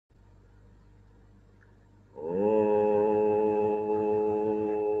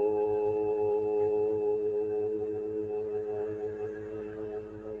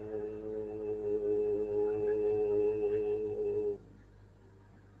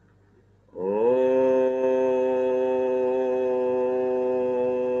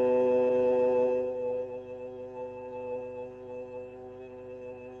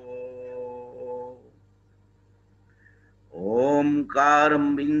ओंकारं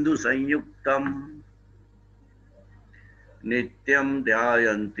बिंदु संयुक्तम् नित्यं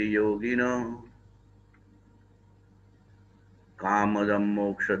ध्यायन्ति योगिनः कामदं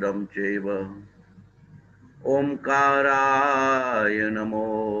मोक्षदं चैव ओंकाराय नमो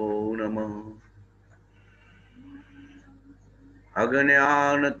नमः।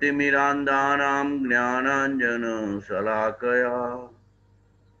 अज्ञानतिमिरान्धानां ज्ञानाञ्जनशलाकया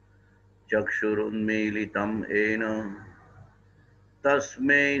चक्षुरुन्मीलितं येन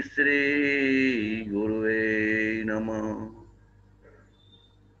तस्मै श्रीगुरुवे नमः।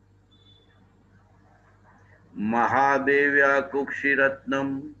 महादेव्या कुक्षिरत्नं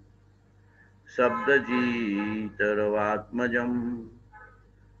शब्दजीतरवात्मजं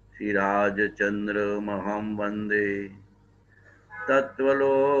श्रीराजचन्द्रमहं वन्दे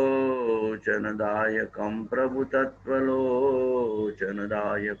तत्त्वलोचनदायकं प्रभु तत्त्वलोचनदायकम्।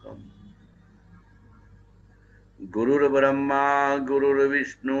 गुरुर्ब्रह्मा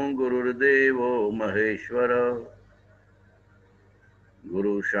गुरुर्विष्णु गुरुर्देवो महेश्वर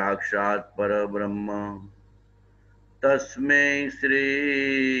गुरु साक्षात् परब्रह्म तस्मै श्री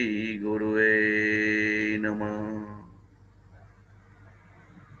गुरुवे नमः।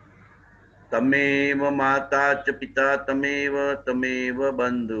 तमेव माता च पिता तमेव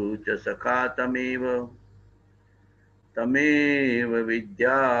बंधु च सखा तमेव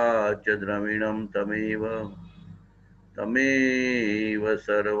विद्या च द्रविणं तमेव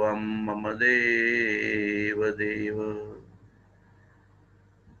सर्वं मम देव देव।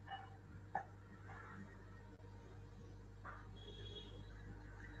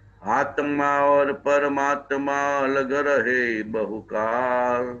 आत्मा और परमात्मा अलग रहे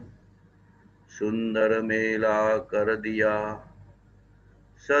बहुकाल सुंदर मेला कर दिया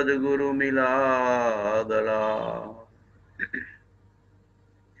सदगुरु मिला गला।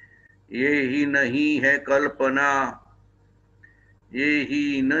 ये ही नहीं है कल्पना ये ही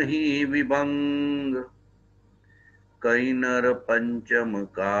नहीं विभंग कई नर पंचम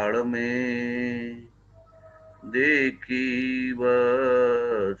काल में देखी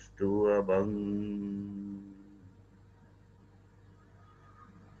वस्तु अभंग।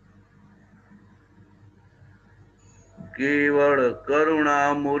 केवल करुणा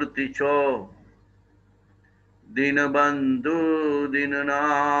मूर्ति छो दीनबंधु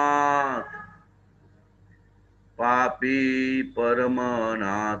दीननाथ पापी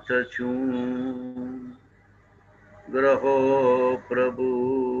परमनाथ छू ग्रहो प्रभु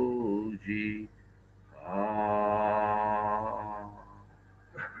जी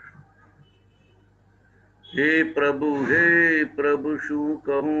हे प्रभु शू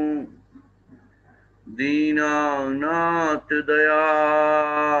कहूँ दीनानाथ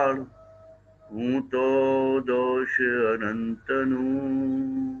दयाल हूँ तो दोष अनंतनु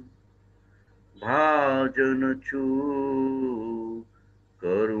भाजन छू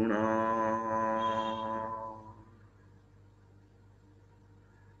करुणा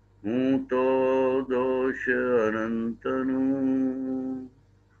हूँ तो दोष अनंतनु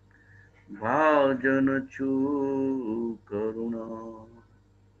भाजन छू करुणा।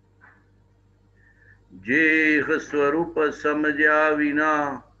 जेह स्वरूप समझा विना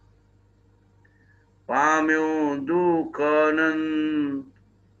पाम्यो दुख अनंत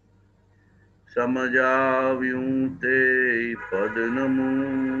समझाव्यूं ते पद नमू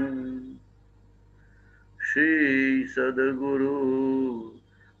श्री सदगुरु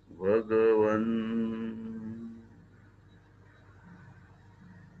भगवन।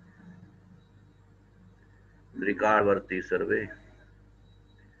 त्रिकालवर्ती सर्वे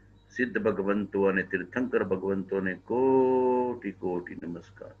सिद्ध भगवंतों અને તીર્થંકર ભગવંતોને કોટી કોટી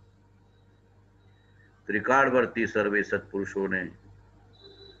નમસ્કાર। ત્રિકાળવર્તી સર્વે સત્પુરુષોને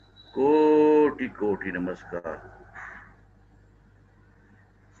कोटि कोटि नमस्कार।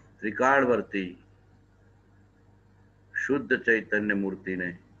 त्रिकालवर्ती शुद्ध चैतन्य मूर्ति ने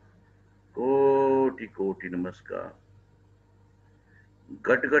कोटि कोटि नमस्कार।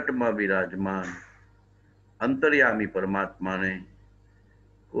 घट घट में विराजमान अंतर्यामी परमात्मा ने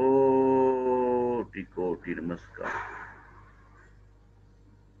कोटि कोटि नमस्कार।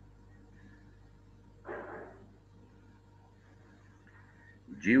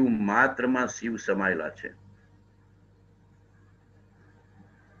 जीव मात्र में शिव समायेला छे।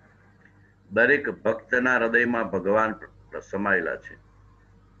 दरेक भक्तना हृदय में भगवान समायेला छे।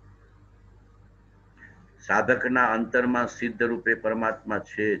 साधकना अंतर में सिद्ध रूपे परमात्मा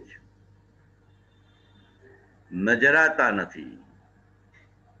छे ज, नजराता नथी।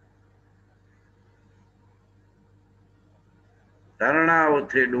 तरणाओ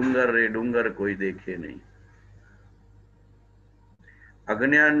थे डूंगर रे डूंगर कोई देखे नहीं।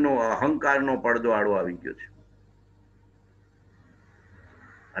 अज्ञान नो अहंकार नो પડદો આડો આવી ગયો છે।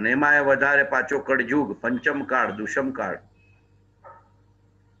 અને એમાં વધારે પાછો કળયુગ, પંચમ કાળ, દુષમ કાળ,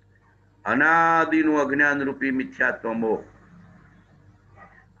 અનાદિનું અજ્ઞાન રૂપી મિથ્યાત્વ મોહ,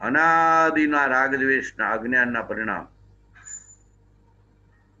 અનાદિના રાગ દ્વેષના અજ્ઞાનના પરિણામ,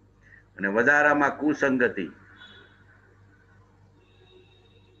 અને વધારામાં કુસંગતિ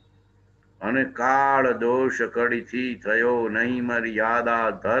અને કાળ દોષ કડીથી થયો નહીં મર્યાદા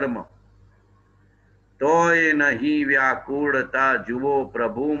ધર્મ, તોય નહીં વ્યાકુળતા જુઓ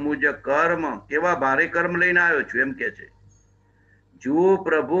પ્રભુ મુજ કર્મ. કેવા ભારે કર્મ લઈને આવ્યો છું એમ કે છે. જુઓ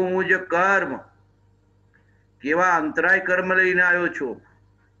પ્રભુ મુજ કર્મ, કેવા અંતરાય કર્મ લઈને આવ્યો છું.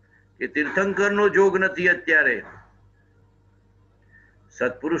 કે તીર્થંકરનો જોગ નથી અત્યારે,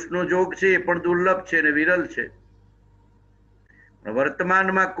 સત્પુરુષનો જોગ છે એ પણ દુર્લભ છે ને વિરલ છે.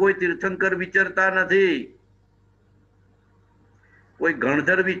 વર્તમાનમાં કોઈ તીર્થંકર વિચરતા નથી, કોઈ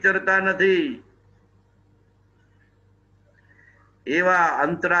ગણધર વિચરતા નથી. એવા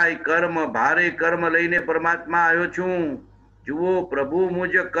અંતરાય કર્મ, ભારે કર્મ લઈને પરમાત્મા આવ્યો છું. જુઓ પ્રભુ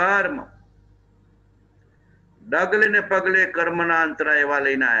મુજ કર્મ, ડગલે ને પગલે કર્મના અંતરાય એવા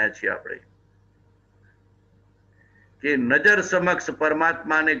લઈને આવ્યા છીએ આપણે કે નજર સમક્ષ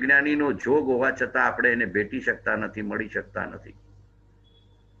પરમાત્માને જ્ઞાનીનો જોગ હોવા છતાં આપણે એને ભેટી શકતા નથી, મળી શકતા નથી.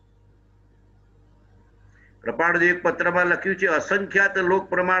 કૃપાળુદેવ એક પત્રમાં લખ્યું છે, અસંખ્યાત લોક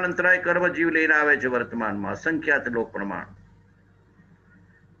પ્રમાણ અંતરાય કર્મ જીવ લઈને આવે છે વર્તમાનમાં. અસંખ્યાત લોક પ્રમાણ,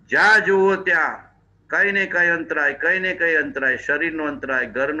 જ્યાં જુઓ ત્યાં કઈ ને કઈ અંતરાય, કઈ ને કઈ અંતરાય. શરીરનો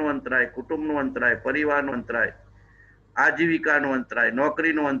અંતરાય, ઘરનો અંતરાય, કુટુંબનો અંતરાય, પરિવારનો અંતરાય, આજીવિકાનો અંતરાય,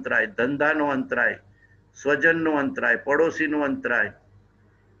 નોકરીનો અંતરાય, ધંધાનો અંતરાય, સ્વજનનો અંતરાય, પડોશીનો અંતરાય,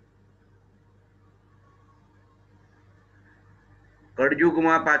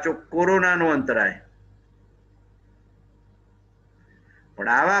 કળયુગમાં પાછો કોરોનાનો અંતરાય. પણ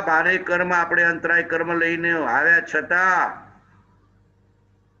આવા ભારે કર્મ આપણે અંતરાય કર્મ લઈને આવ્યા છતાં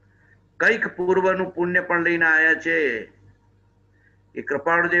કઈક પૂર્વનું પુણ્ય પણ લઈને આવ્યા છે. એ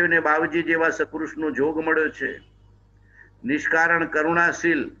કૃપાળુદેવ ને બાવજી જેવા સત્પુરુષનો જોગ મળ્યો છે. નિષ્કારણ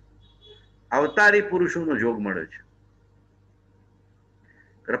કરુણાશીલ અવતારી પુરુષોનો જોગ મળ્યો છે.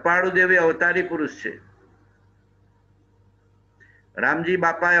 કૃપાળુદેવ એ અવતારી પુરુષ છે, રામજી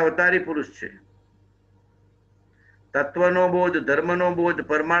બાપા એ અવતારી પુરુષ છે. તત્વનો બોધ, ધર્મનો બોધ,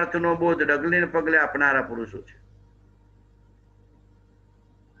 પરમાર્થનો બોધ ડગલે ને પગલે આપનારા પુરુષો છે.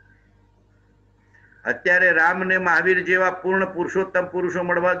 અત્યારે રામ ને મહાવીર જેવા પૂર્ણ પુરુષોત્તમ પુરુષો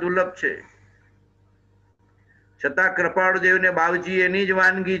મળવા દુર્લભ છે, છતાં કૃપાળુદેવ ને બાવજી એની જ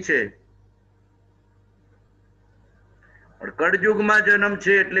વાનગી છે. પણ કળયુગમાં જન્મ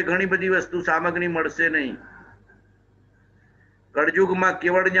છે એટલે ઘણી બધી વસ્તુ સામગ્રી મળશે નહીં. કળયુગમાં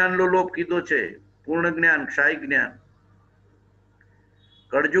કેવળ જ્ઞાનનો લોપ કીધો છે, પૂર્ણ જ્ઞાન, ક્ષાય જ્ઞાન.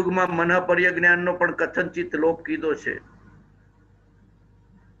 કળયુગમાં મનઃપર્ય જ્ઞાનનો પણ કથનચિત લોપ કીધો છે.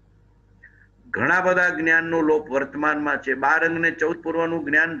 ઘણા બધા જ્ઞાનનો લોપ વર્તમાનમાં છે. 12 અંગ ને 14 પૂર્વનું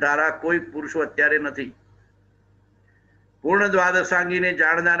જ્ઞાન ધારા કોઈ પુરુષો અત્યારે નથી. પૂર્ણ દ્વાદશાંગીને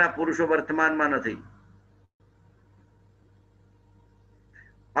જાણનારા પુરુષો વર્તમાનમાં નથી.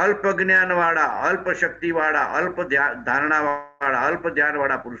 અલ્પ જ્ઞાન વાળા, અલ્પ શક્તિ વાળા, અલ્પ ધારણા વાળા, અલ્પ ધ્યાન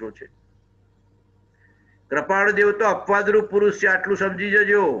વાળા પુરુષો છે. કૃપાળુદેવ તો અપવાદરૂપ પુરુષ છે, આટલું સમજી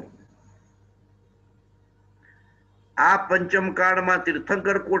જજો. આ પંચમ કાળમાં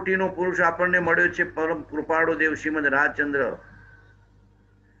તીર્થંકર કોટીનો પુરુષ આપણને મળ્યો છે, પરમ કૃપાળુદેવ શ્રીમદ રાજચંદ્ર.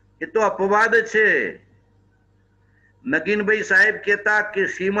 એ તો અપવાદ છે. નગીનભાઈ સાહેબ કહેતા કે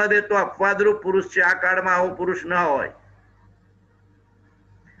શ્રીમદ એ તો અપવાદરૂપ પુરુષ છે, આ કાળમાં આવો પુરુષ ન હોય.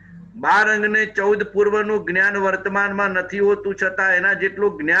 12 અંગ ને 14 પૂર્વનું જ્ઞાન વર્તમાનમાં નથી હોતું, છતાં એના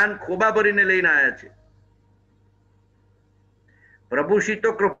જેટલું જ્ઞાન ખોબા ભરીને લઈને આવ્યા છે. પ્રભુશ્રી તો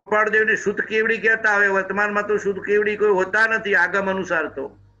કૃપાળુદેવને શુદ્ધ કેવડી કહેતા. હવે વર્તમાનમાં તો શુદ્ધ કેવડી કોઈ હોતા નથી આગમ અનુસાર તો,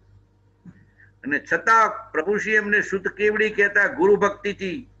 અને છતાં પ્રભુશ્રી એમને શુદ્ધ કેવડી કહેતા ગુરુ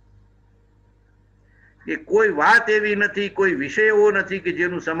ભક્તિથી. કે કોઈ વાત એવી નથી, કોઈ વિષય એવો નથી કે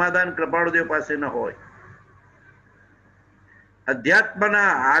જેનું સમાધાન કૃપાળુદેવ પાસે ન હોય.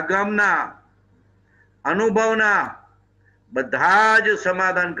 અધ્યાત્મના, આગમના, અનુભવના બધા જ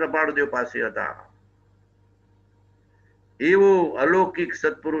સમાધાન કૃપાળુદેવ પાસે હતા. એવો અલૌકિક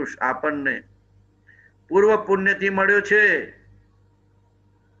સત્પુરુષ આપણને પૂર્વ પુણ્યથી મળ્યો છે,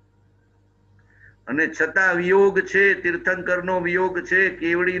 અને છતાં વિયોગ છે. તીર્થંકરનો વિયોગ છે,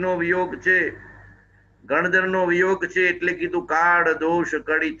 કેવડીનો વિયોગ છે, ગણધરનો વિયોગ છે. એટલે કીધું કાળ દોષ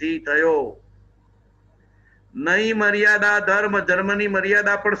કડીથી થયો નહીં મર્યાદા ધર્મ. ધર્મની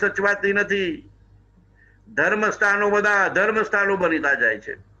મર્યાદા પણ સચવાતી નથી. ધર્મ સ્થાનો બધા અધર્મ સ્થાનો બનતા જાય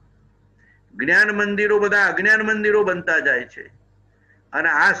છે. જ્ઞાન મંદિરો બધા અજ્ઞાન મંદિરો બનતા જાય છે, અને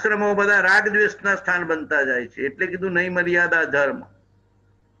આશ્રમો બધા રાગ દ્વેષના સ્થાન બનતા જાય છે. એટલે કીધું નહીં મર્યાદા ધર્મ.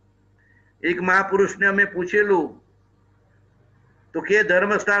 એક મહાપુરુષને અમે પૂછેલું તો કે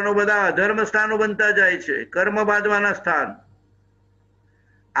ધર્મ સ્થાનો બધા અધર્મ સ્થાનો બનતા જાય છે, કર્મ બાંધવાના સ્થાન.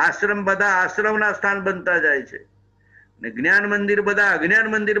 આશ્રમ બધા આશ્રમના સ્થાન બનતા જાય છે, ને જ્ઞાન મંદિર બધા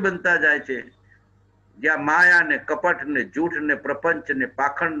અજ્ઞાન મંદિર બનતા જાય છે, જ્યાં માયા ને કપટ ને જૂઠ ને પ્રપંચ ને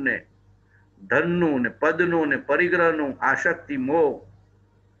પાખંડ ને ધનનું ને પદનું ને પરિગ્રહનું આસક્તિ મોહ.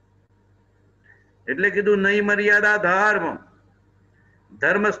 એટલે કીધું નહીં મર્યાદા ધર્મ.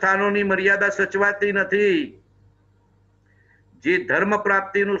 ધર્મ સ્થાનોની મર્યાદા સચવાતી નથી. જે ધર્મ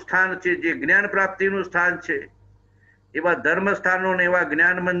પ્રાપ્તિનું સ્થાન છે, જે જ્ઞાન પ્રાપ્તિનું સ્થાન છે, એવા ધર્મ સ્થાનો ને એવા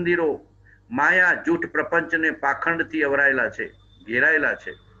જ્ઞાન મંદિરો માયા જૂઠ પ્રપંચ ને પાખંડથી અવરાયેલા છે, ઘેરાયેલા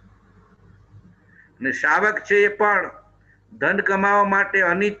છે. ને શાવક છે એ પણ ધન કમાવા માટે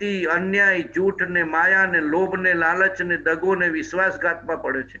અનીતિ અન્યાય જૂઠ ને માયા ને લોભ ને લાલચ ને દગો ને વિશ્વાસઘાતમાં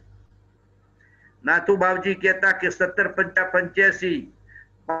પડ્યો છે. નાથુ બાવજી કહેતા કે 17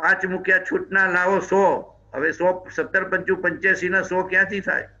 5 મૂક્યા છૂટના લાવો 100. હવે 100 17 5 85 ના 100 ક્યાંથી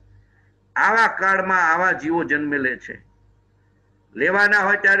થાય? આવા કાળમાં આવા જીવો જન્મે લે છે. લેવાના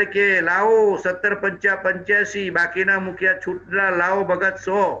હોય ત્યારે કે લાવો 17 5 85, બાકીના મૂક્યા છૂટના લાવો ભગત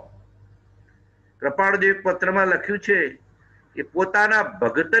 100. કૃપાળદેવ પત્રમાં લખ્યું છે કે પોતાના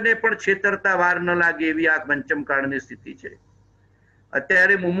ભગતને પણ છેતરતા વાર ન લાગે એવી આ પંચમ કાળની સ્થિતિ છે.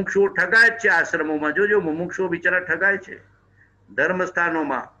 અત્યારે મુમુક્ષુઓ ઠગાય જ છે આશ્રમોમાં. જોજો, મુમુક્ષુઓ બિચારા ઠગાય છે ધર્મ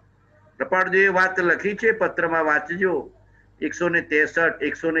સ્થાનોમાં. કૃપાળદેવે વાત લખી છે પત્રમાં, વાંચજો. 163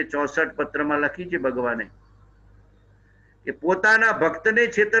 164 પત્રમાં લખી છે ભગવાને કે પોતાના ભક્તને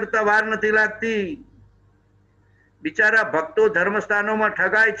છેતરતા વાર નથી લાગતી. બિચારા ભક્તો ધર્મ સ્થાનોમાં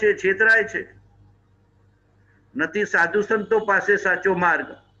ઠગાય છે, છેતરાય છે. નથી સાધુ સંતો પાસે સાચો માર્ગ,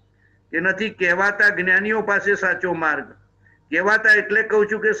 કે નથી કહેવાતા જ્ઞાનીઓ પાસે સાચો માર્ગ. કહેવાતા એટલે કહું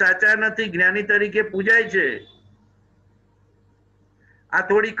છું કે સાચા નથી, જ્ઞાની તરીકે પૂજાય છે. આ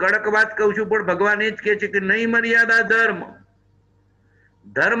થોડી કડક વાત કહું છું, પણ ભગવાન એ જ કહે છે કે નહીં મર્યાદા ધર્મ.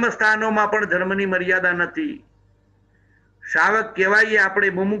 ધર્મ સ્થાનોમાં પણ ધર્મની મર્યાદા નથી. શ્રાવક કહેવાઈએ આપણે,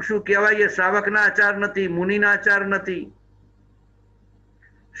 મુમુક્ષુ કહેવાઈએ, શ્રાવકના આચાર નથી, મુનિના આચાર નથી.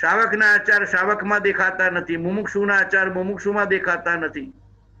 શ્રાવકના આચાર શ્રાવકમાં દેખાતા નથી, મુમુક્ષુના આચાર મુમુક્ષુમાં દેખાતા નથી,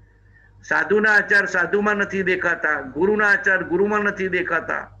 સાધુના આચાર સાધુમાં નથી દેખાતા, ગુરુના આચાર ગુરુમાં નથી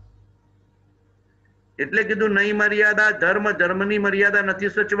દેખાતા. એટલે કીધું નહીં મર્યાદા ધર્મ. ધર્મની મર્યાદા નથી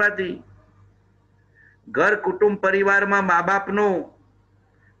સચવાતી. ઘર કુટુંબ પરિવારમાં મા બાપનો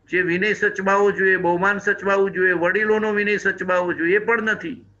જે વિનય સચવાવો જોઈએ, બહુમાન સચવાવું જોઈએ, વડીલોનો વિનય સચવાવો જોઈએ, એ પણ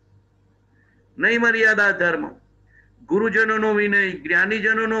નથી. નહીં મર્યાદા ધર્મ. ગુરુજનોનો વિનય,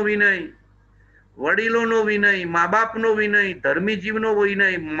 જ્ઞાનીજનોનો વિનય, વડીલોનો વિનય, મા બાપનો વિનય, ધર્મી જીવનો વિનય,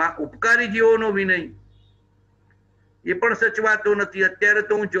 ઉપકારી જીવોનો વિનય, એ પણ સચવાતો નથી. અત્યારે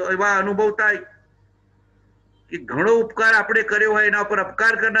તો હું એવા અનુભવ થાય કે ઘણો ઉપકાર આપણે કર્યો હોય, એના ઉપર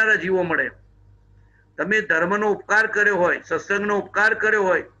અપકાર કરનારા જીવો મળે. તમે ધર્મનો ઉપકાર કર્યો હોય, સત્સંગનો ઉપકાર કર્યો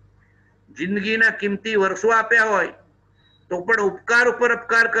હોય, જિંદગીના કિંમતી વર્ષો આપ્યા હોય, તો પણ ઉપકાર ઉપર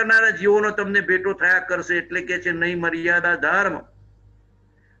અપકાર કરનારા જીવોનો તમને ભેટો થયા કરશે. એટલે કે છે નહીં મર્યાદા ધર્મ.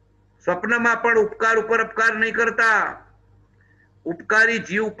 સ્વપ્નમાં પણ ઉપકાર ઉપર અપકાર નહીં કરતા. ઉપકારી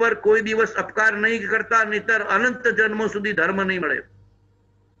જીવ ઉપર કોઈ દિવસ અપકાર નહીં કરતા, નહીતર અનંત જન્મો સુધી ધર્મ નહીં મળે.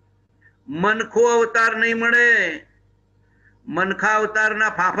 મનખો અવતાર નહીં મળે. મનખા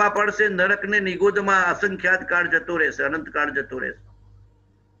અવતારના ફાંફા પડશે નરકને નિગોદમાં. અસંખ્યાત કાળ જતો રહેશે, અનંત કાળ જતો રહેશે.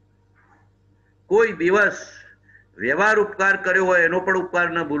 કોઈ દિવસ વ્યવહાર ઉપકાર કર્યો હોય એનો પણ ઉપકાર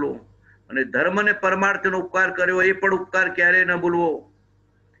ન ભૂલો, અને ધર્મ ને પરમાર્થનો ઉપકાર કર્યો હોય એ પણ ઉપકાર ક્યારેય ન ભૂલવો.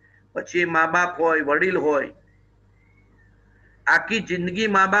 પછી મા બાપ હોય, વડીલ હોય, આખી જિંદગી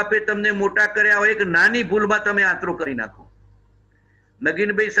મા બાપે તમને મોટા કર્યા હોય, એક નાની ભૂલમાં તમે આતરો કરી નાખો.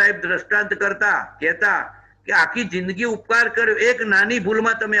 નગીનભાઈ સાહેબ દ્રષ્ટાંત કરતા કહેતા કે આખી જિંદગી ઉપકાર કર્યો, એક નાની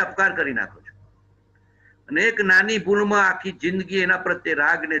ભૂલમાં તમે અપકાર કરી નાખો છો. અને એક નાની ભૂલમાં આખી જિંદગી એના પ્રત્યે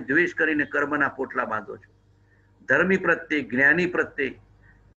રાગ ને દ્વેષ કરીને કર્મના પોટલા બાંધો છો. ધર્મી પ્રત્યે, જ્ઞાની પ્રત્યે,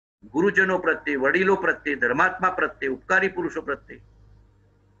 ગુરુજનો પ્રત્યે, વડીલો પ્રત્યે, ધર્માત્મા પ્રત્યે, ઉપકારી પુરુષો પ્રત્યે.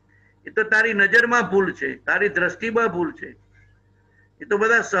 એ તો તારી નજરમાં ભૂલ છે, તારી દ્રષ્ટિમાં ભૂલ છે. એ તો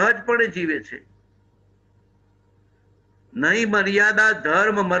બધા સહજપણે જીવે છે. નહીં મર્યાદા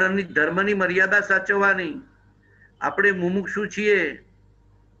ધર્મ. ધર્મની મર્યાદા સાચવવાની. આપણે મુમુક્ષુ છીએ,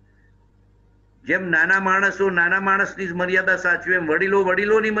 જેમ નાના માણસો નાના માણસની મર્યાદા સાચવે, એમ વડીલો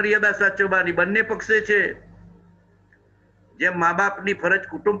વડીલોની મર્યાદા સાચવવાની. બંને પક્ષે છે. જેમ મા બાપની ફરજ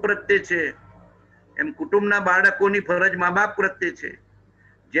કુટુંબ પ્રત્યે છે, એમ કુટુંબના બાળકોની ફરજ મા બાપ પ્રત્યે છે.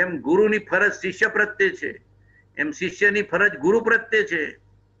 જેમ ગુરુની ફરજ શિષ્ય પ્રત્યે છે, એમ શિષ્યની ફરજ ગુરુ પ્રત્યે છે.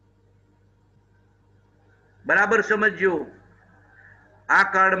 બરાબર સમજ્યો. આ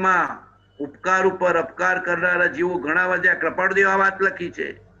કાળમાં ઉપકાર ઉપર અપકાર કરનારા જીવો ઘણા વધ્યા. કૃપાળદેવ આ વાત લખી છે.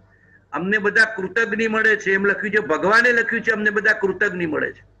 અમને બધા કૃતજ્ઞ મળે છે એમ લખ્યું છે. ભગવાને લખ્યું છે અમને બધા કૃતજ્ઞ મળે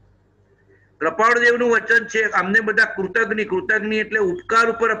છે. કૃપાળદેવનું વચન છે અમને બધા કૃતજ્ઞ એટલે ઉપકાર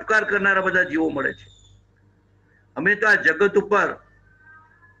ઉપર અપકાર કરનારા બધા જીવો મળે છે. અમે તો આ જગત ઉપર,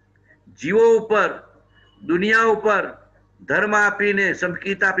 જીવો ઉપર, દુનિયા ઉપર ધર્મ આપીને,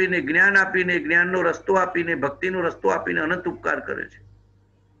 સંસ્કૃત આપીને, જ્ઞાન આપીને, જ્ઞાનનો રસ્તો આપીને, ભક્તિનો રસ્તો આપીને અનંત ઉપકાર કરે છે.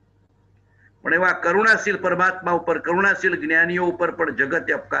 પણ એવા કરુણાશીલ પરમાત્મા ઉપર, કરુણાશીલ જ્ઞાનીઓ ઉપર પણ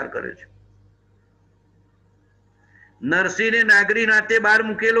જગતે અપકાર કરે છે. નરસિંહને નાગરી નાતે બહાર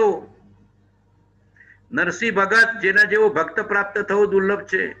મૂકેલો. નરસિંહ ભગત, જેના જેવો ભક્ત પ્રાપ્ત થવો દુર્લભ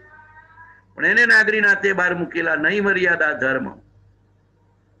છે, પણ એને નાગરી નાતે બહાર મૂકેલા. નહીં મર્યાદા ધર્મ.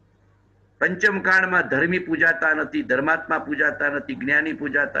 પંચમ કાળમાં ધર્મી પૂજાતા નથી, ધર્માત્મા પૂજાતા નથી, જ્ઞાની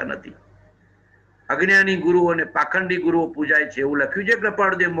પૂજાતા નથી. અજ્ઞાની ગુરુઓ અને પાખંડી ગુરુઓ પૂજાય છે એવું લખ્યું છે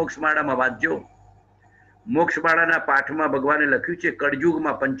કૃપાળદેવ મોક્ષમાળામાં. વાંચજો. મોક્ષમાળાના પાઠમાં ભગવાને લખ્યું છે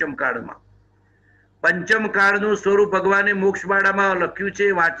કળયુગમાં, પંચમ કાળમાં. પંચમ કાળનું સ્વરૂપ ભગવાને મોક્ષમાળામાં લખ્યું છે,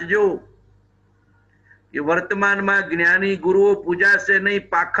 વાંચજો. કે વર્તમાનમાં જ્ઞાની ગુરુઓ પૂજાશે નહીં,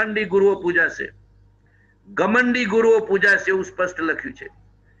 પાખંડી ગુરુઓ પૂજાશે, ગમંડી ગુરુઓ પૂજાશે એવું સ્પષ્ટ લખ્યું છે.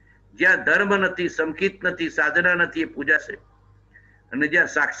 જ્યાં ધર્મ નથી, સંકિત નથી, સાધના નથી, એ પૂજાશે. અને જ્યાં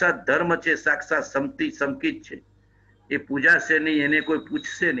સાક્ષાત ધર્મ છે, સાક્ષાત સંકિત છે, એ પૂજાશે નહીં, એને કોઈ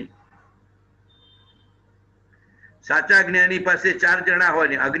પૂછશે નહીં. સાચા જ્ઞાની પાસે 4 જણા હોય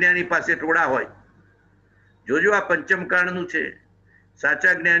ને અજ્ઞાની પાસે ટોળા હોય. જોજો આ પંચમ કાળનું છે.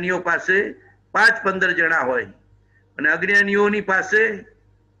 સાચા જ્ઞાનીઓ પાસે 5-15 જણા હોય અને અજ્ઞાનીઓની પાસે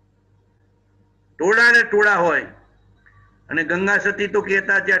ટોળા ને ટોળા હોય. અને ગંગા સતી તો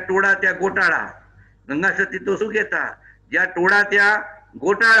કહેતા જ્યાં ટોળા ત્યાં ગોટાળા. ગંગા સતી તો શું કહેતા? જ્યાં ટોળા ત્યાં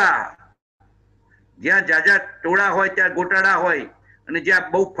ગોટાળા. જ્યાં જાજા ટોળા હોય ત્યાં ગોટાળા હોય, અને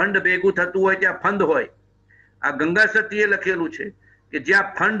જ્યાં બહુ ફંડ ભેગું થતું હોય ત્યાં ફંદ હોય. આ ગંગા સતીએ લખેલું છે કે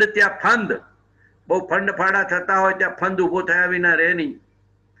જ્યાં ફંડ ત્યાં ફંદ. બહુ ફંડ ફાડા થતા હોય ત્યાં ફંદ ઉભો થયા વિના રહે નહીં,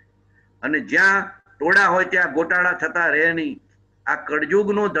 અને જ્યાં ટોળા હોય ત્યાં ગોટાળા થતા રહે નહીં. આ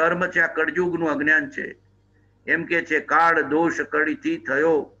કળયુગનો ધર્મ છે, આ કળયુગનું અજ્ઞાન છે. એમ કે છે કાળ દોષ કડીથી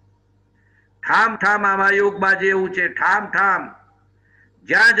થયો. ઠામ ઠામ આમાં યોગ બાજે એવું છે. ઠામ ઠામ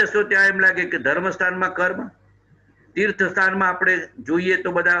જ્યાં જશો ત્યાં એમ લાગે કે ધર્મસ્થાનમાં કર્મ. તીર્થ સ્થાનમાં આપણે જોઈએ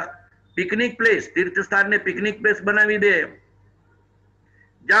તો બધા પિકનિક પ્લેસ, તીર્થ સ્થાનને પિકનિક પ્લેસ બનાવી દે.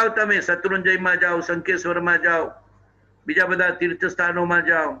 જાઓ તમે શત્રુંજયમાં જાઓ, શંકેશ્વરમાં જાઓ, બીજા બધા તીર્થ સ્થાનોમાં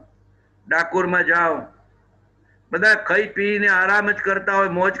જાઓ, ડાકોરમાં જાઓ. બધા ખાઈ પીને આરામ જ કરતા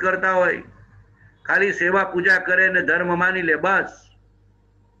હોય, મોજ કરતા હોય, ખાલી સેવા પૂજા કરે ને ધર્મ માની લે, બસ.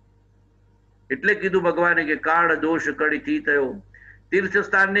 એટલે કીધું ભગવાને કે કાળ દોષ કડીથી થયો. તીર્થ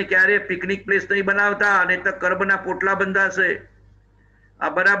સ્થાનને ક્યારે પિકનિક પ્લેસ નહીં બનાવતા, અને તો કર્મના પોટલા બંધાશે. આ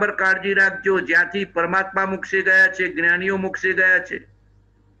બરાબર કાળજી રાખજો. જ્યાંથી પરમાત્મા મોક્ષે ગયા છે, જ્ઞાનીઓ મોક્ષે ગયા છે,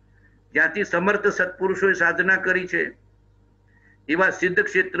 જ્યાંથી સમર્થ સત્પુરુષોએ સાધના કરી છે, એવા સિદ્ધ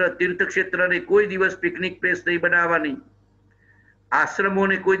ક્ષેત્ર, તીર્થ ક્ષેત્રને કોઈ દિવસ પિકનિક પ્લેસ નહીં બનાવવાની.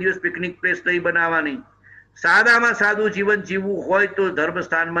 આશ્રમોને કોઈ દિવસ પિકનિક પ્લેસ નહીં બનાવવાની. સાદામાં સાદું જીવન જીવવું હોય તો ધર્મ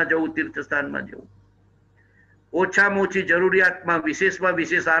સ્થાનમાં જવું, તીર્થ સ્થાનમાં જવું. ઓછામાં ઓછી જરૂરિયાતમાં વિશેષમાં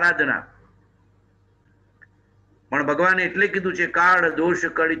વિશેષ આરાધના. પણ ભગવાને એટલે કીધું છે કાળ દોષ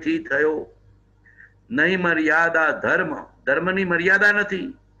કડીથી થયો. નહીં મર્યાદા ધર્મ. ધર્મની મર્યાદા નથી,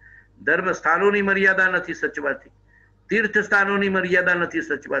 ધર્મ સ્થાનોની મર્યાદા નથી સચવાતી, તીર્થ સ્થાનોની મર્યાદા નથી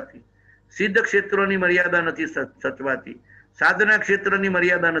સચવાતી, સિદ્ધ ક્ષેત્રોની મર્યાદા નથી સચવાતી, સાધના ક્ષેત્રની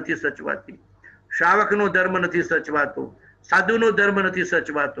મર્યાદા નથી સચવાતી, શ્રાવકનો ધર્મ નથી સચવાતો, સાધુનો ધર્મ નથી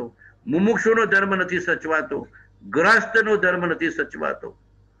સચવાતો, મુમુક્ષુનો ધર્મ નથી સચવાતો, ગ્રહસ્થનો ધર્મ નથી સચવાતો.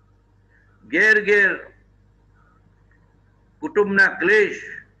 ઘેર ઘેર કુટુંબના ક્લેશ,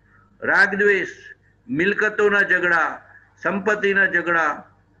 રાગદ્વેષ, મિલકતોના ઝઘડા, સંપત્તિના ઝઘડા,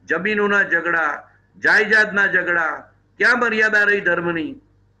 જમીનોના ઝઘડા, જાયદાદના ઝઘડા. ક્યાં મર્યાદા રહી ધર્મની?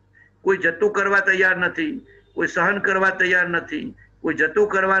 કોઈ જતું કરવા તૈયાર નથી, કોઈ સહન કરવા તૈયાર નથી, કોઈ જતું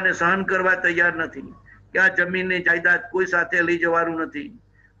કરવા ને સહન કરવા તૈયાર નથી. ક્યાં જમીનની જાયદાદ કોઈ સાથે લઈ જવાનું નથી.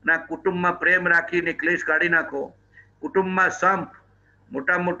 ના કુટુંબમાં પ્રેમ રાખીને ક્લેશ કાઢી નાખો. કુટુંબમાં સંપ,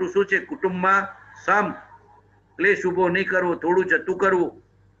 મોટા મોટું શું છે? કુટુંબમાં સંપ. ક્લેશ ઉભો નહીં કરવો, થોડું જતું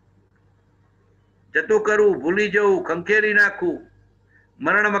કરવું, ભૂલી જવું, ખંખેરી નાખવું.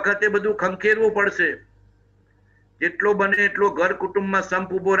 મરણ વખતે બધું ખંખેરવું પડશે. જેટલો બને એટલો ઘર કુટુંબમાં સંપ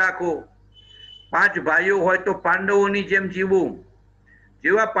ઉભો રાખો. 5 ભાઈઓ હોય તો પાંડવોની જેમ જીવવું.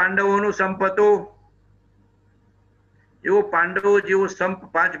 જેવા પાંડવોનો સંપ હતો, એવો પાંડવો જેવો સંપ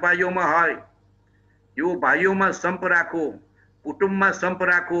 5 ભાઈઓમાં હોય, એવો ભાઈઓમાં સંપ રાખો, કુટુંબમાં સંપ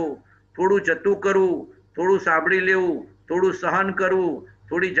રાખો. થોડું જતું કરવું, થોડું સાંભળી લેવું, થોડું સહન કરવું,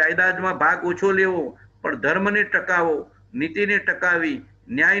 થોડી જાયદાદમાં ભાગ ઓછો લેવો, પણ ધર્મને ટકાવો, નીતિને ટકાવી,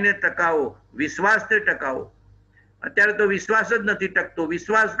 ન્યાયને ટકાવો, વિશ્વાસને ટકાવો. અત્યારે તો વિશ્વાસ જ નથી ટકતો.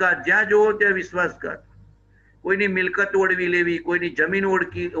 વિશ્વાસઘાત, જ્યાં જોવો ત્યાં વિશ્વાસઘાત. કોઈની મિલકત ઓળવી લેવી, કોઈની જમીન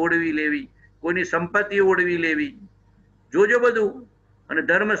ઓળવી લેવી, કોઈની સંપત્તિ ઓળવી લેવી, જોજો બધું. અને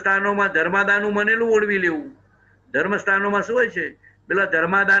ધર્મસ્થાનોમાં ધર્માદાનું મનેલું ઓળવી લેવું. ધર્મસ્થાનોમાં શું હોય છે, પેલા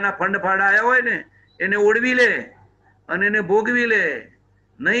ધર્માદાના ફંડ ફાળા આવ્યા હોય ને એને ઓળવી લે અને એને ભોગવી લે.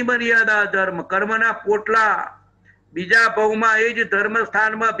 નહીં મર્યાદા ધર્મ, કર્મના પોટલા. બીજા ભાવમાં એ જ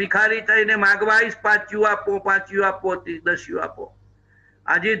ધર્મસ્થાનમાં ભિખારી થઈને માગવા આવીશ, પાંચ્યું આપો, પાંચ્યું આપો, દસ્યું આપો.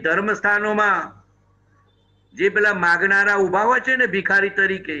 આજે ધર્મસ્થાનોમાં જે પેલા માગનારા ઉભા હોય છે ને ભિખારી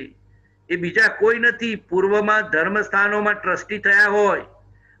તરીકે, એ બીજા કોઈ નથી. પૂર્વમાં ધર્મસ્થાનોમાં ટ્રસ્ટી થયા હોય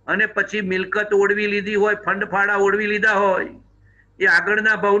અને પછી મિલકત ઓળવી લીધી હોય, ફંડ ફાળા ઓળવી લીધા હોય, એ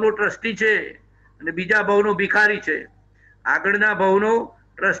આગળના ભાવનો ટ્રસ્ટી છે અને બીજા ભાવનો ભિખારી છે. આગળના ભાવનો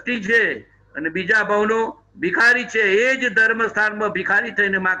ટ્રસ્ટી છે અને બીજા ભાવનો ભિખારી છે. એ જ ધર્મસ્થાનમાં ભિખારી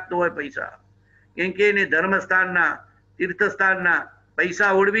થઈને માગતો હોય પૈસા, કેમ કે એને ધર્મસ્થાનના, તીર્થસ્થાનના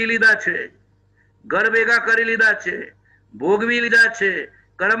પૈસા ઓળવી લીધા છે, ઘર ભેગા કરી લીધા છે, ભોગવી લીધા છે.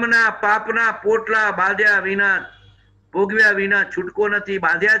 કર્મના પાપના પોટલા બાંધ્યા વિના, ભોગવ્યા વિના છૂટકો નથી.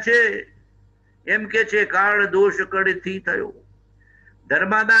 બાંધ્યા છે. એમ કે છે કાળ દોષ કડથી થયો.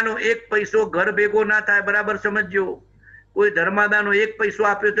 ધર્માદાનો એક પૈસો ઘર ભેગો ના થાય, બરાબર સમજજો. કોઈ ધર્માદાનો એક પૈસો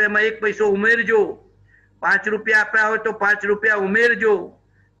આપ્યો તો એમાં એક પૈસો ઉમેરજો. 5 રૂપિયા આપ્યા હોય તો 5 રૂપિયા ઉમેરજો.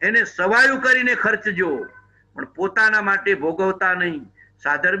 એને સવાયું કરીને ખર્ચજો, પણ પોતાના માટે ભોગવતા નહીં.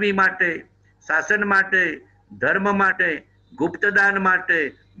 સાધર્મી માટે, શાસન માટે, ધર્મ માટે, ગુપ્તદાન માટે,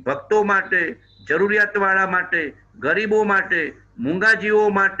 ભક્તો માટે, જરૂરિયાતવાળા માટે, ગરીબો માટે, મૂંગાજીવો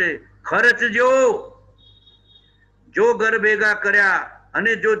માટે ખર્ચજો. જો ઘર ભેગા કર્યા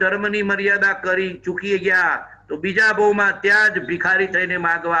અને જો ધર્મની મર્યાદા કરી ચૂકી ગયા તો બીજા ભાવમાં ત્યાં જ ભિખારી થઈને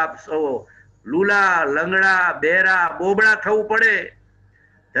માગવા આપશો. લુલા, લંગડા, બેરા, બોબડા થવું પડે.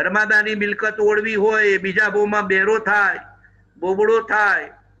 ધર્માદાની મિલકત ઓળવી હોય એ બીજા ભાવમાં બેરો થાય, બોબડો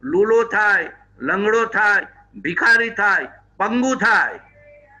થાય, લૂલો થાય, લંગડો થાય, ભિખારી થાય, પંગુ થાય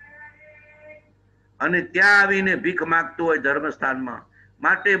અને ત્યાં આવીને ભીખ માંગતો હોય ધર્મસ્થાનમાં.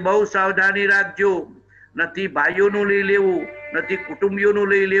 માટે બહુ સાવધાની રાખજો. નથી ભાઈઓનું લઈ લેવું, નથી કુટુંબીઓનું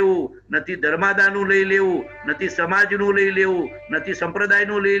લઈ લેવું, નથી ધર્માદાનું લઈ લેવું, નથી સમાજનું લઈ લેવું, નથી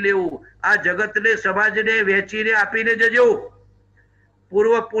સંપ્રદાયનું લઈ લેવું. આ જગતને, સમાજને વહેંચીને આપીને જજો.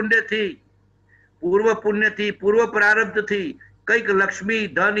 પૂર્વ પુણ્યથી, પૂર્વ પ્રારબ્ધથી કંઈક લક્ષ્મી,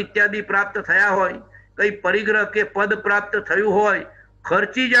 ધન ઇત્યાદિ પ્રાપ્ત થયા હોય, કઈ પરિગ્રહ કે પદ પ્રાપ્ત થયું હોય,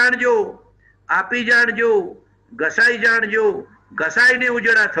 ખર્ચી જાણજો, આપી જાણજો, ઘસાઈ જાણજો. ઘસાઈને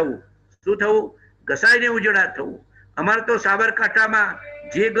ઉજળા થવું. શું થવું? ઘસાઈને ઉજળા થવું. અમારે તો સાબરકાંઠામાં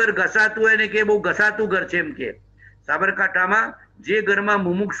જે ઘર ઘસાતું હોય ને કે બહુ ઘસાતું ઘર છે એમ કે. સાબરકાંઠામાં જે ઘરમાં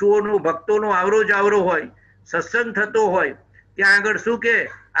મુમુક્ષુઓનો, ભક્તોનો આવરો જ આવરો હોય, સત્સંગ થતો હોય, ત્યાં આગળ શું કે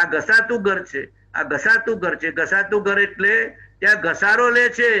આ ઘસાતું ઘર છે, આ ઘસાતું ઘર છે. ઘસાતું ઘર એટલે ત્યાં ઘસારો લે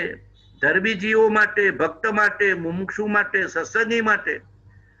છે. ધર્મીજીવો માટે, ભક્ત માટે, મુમુક્ષુ માટે, સત્સંગી માટે,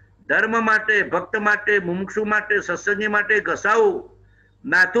 ધર્મ માટે, ભક્ત માટે, મુમુક્ષુ માટે, સત્સંગી માટે ઘસાવો.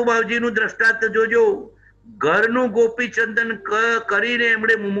 નાથુબાવજીનું દ્રષ્ટાંત જોજો. ઘરનું ગોપીચંદન કરીને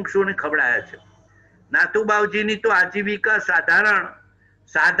એમણે મુમુક્ષુને ખવડાયા છે. નાથુબાવજીની તો આજીવિકા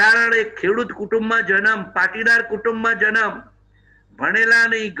સાધારણ એક ખેડૂત કુટુંબમાં જન્મ, પાટીદાર કુટુંબમાં જન્મ, ભણેલા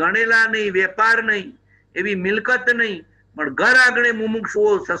નહીં, ગણેલા નહીં, વેપાર નહીં, એવી મિલકત નહીં, પણ ઘર આંગણે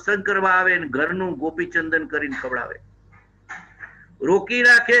મુમુક્ષુઓ સત્સંગ કરવા આવે ને ઘરનું ગોપીચંદન કરીને ખવડાવે. રોકી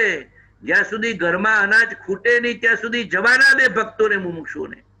રાખે. જ્યાં સુધી ઘરમાં અનાજ ખૂટે નહીં ત્યાં સુધી જવા ના દે ભક્તોને,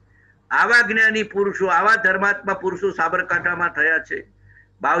 મુમુક્ષુઓને. આવા જ્ઞાની પુરુષો, આવા ધર્માત્મા પુરુષો સાબરકાંઠામાં થયા છે.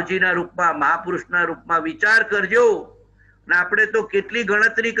 બાવજીના રૂપમાં, મહાપુરુષના રૂપમાં વિચાર કરજો. અને આપણે તો કેટલી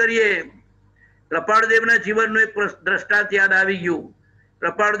ગણતરી કરીએ. કૃપાળદેવના જીવનનું એક દ્રષ્ટાંત યાદ આવી ગયું.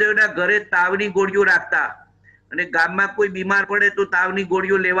 કૃપાળદેવના ઘરે તાવની ગોળીઓ રાખતા અને ગામમાં કોઈ બીમાર પડે તો તાવની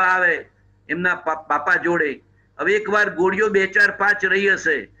ગોળીઓ લેવા આવે એમના બાપા જોડે. હવે એકવાર ગોળીઓ 2, 4, 5 રહી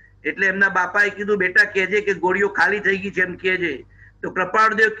હશે એટલે એમના બાપાએ કીધું બેટા કહેજે કે ગોળીઓ ખાલી થઈ ગઈ છે એમ કહેજે. તો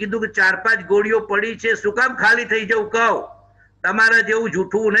કૃપાળદેવ કીધું કે 4, 5 ગોળીઓ પડી છે, શું કામ ખાલી થઈ જવું કહો. તમારા જેવું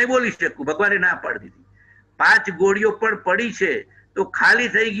જૂઠું નહીં બોલી શકું. ભગવાને ના પાડી દીધી. 5 ગોળીઓ પણ પડી છે તો ખાલી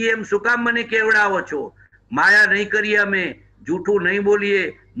થઈ ગઈ એમ શું કામ મને કેવડાવો છો? માયા નહીં કરીએ અમે, જૂઠું નહીં બોલીએ,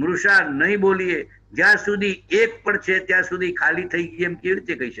 મૃષા નહીં બોલીએ. જ્યાં સુધી એક પણ છે ત્યાં સુધી ખાલી થઈ ગઈ એમ કેવી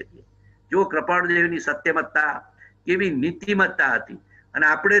રીતે કહી શકીએ? જો કૃપાળદેવની સત્યમત્તા, કેવી નીતિમત્તા હતી. અને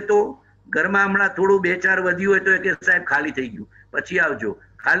આપણે તો ઘરમાં હમણાં થોડું 2, 4 વધ્યું હોય તો કે સાહેબ ખાલી થઈ ગયું, પછી આવજો,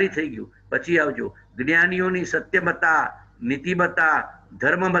 ખાલી થઈ ગયું, પછી આવજો. જ્ઞાનીઓની સત્યમત્તા, નીતિમત્તા,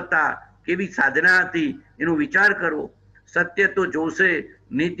 ધર્મમત્તા કેવી સાધના હતી એનો વિચાર કરો. સત્ય તો જોશે,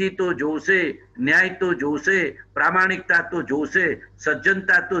 નીતિ તો જોશે, ન્યાય તો જોશે, પ્રામાણિકતા તો જોશે,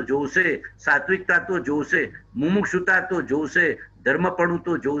 સજ્જનતા તો જોશે, સાત્વિકતા તો જોશે, મુમુક્ષુતા તો જોશે, ધર્મપણું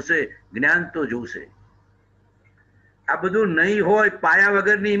તો જોશે, જ્ઞાન તો જોશે. આ બધું નહીં હોય, પાયા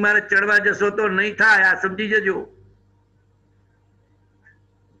વગરની ઇમારત ચડવા જશો તો નહીં થાય, આ સમજી જજો.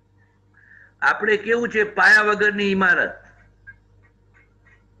 આપણે કેવું છે, પાયા વગરની ઇમારત.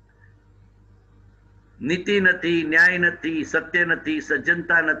 નીતિ નથી, ન્યાય નથી, સત્ય નથી,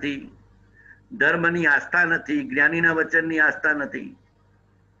 સજ્જનતા નથી, ધર્મની આસ્થા નથી, જ્ઞાનીના વચનની આસ્થા નથી,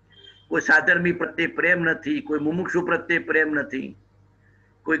 કોઈ સાધર્મી પ્રત્યે પ્રેમ નથી, કોઈ મુમુક્ષુ પ્રત્યે પ્રેમ નથી,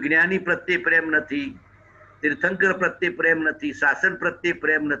 કોઈ જ્ઞાની પ્રત્યે પ્રેમ નથી, તીર્થંકર પ્રત્યે પ્રેમ નથી, શાસન પ્રત્યે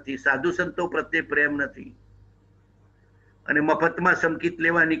પ્રેમ નથી, સાધુ સંતો પ્રત્યે પ્રેમ નથી, અને મફતમાં સંકિત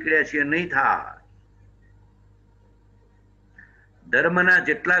લેવા નીકળ્યા છીએ, નહીં થાય. ધર્મના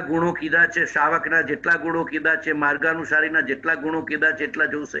જેટલા ગુણો કીધા છે, શાવકના જેટલા ગુણો કીધા છે, માર્ગાનુસારીના જેટલા ગુણો કીધા છે, એટલા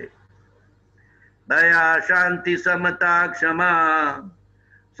જોશે. દયા, શાંતિ, સમતા, ક્ષમા,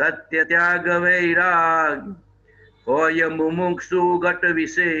 સત્ય, ત્યાગ, વૈરાગ, હોય મુમુક્ષુ ઘટ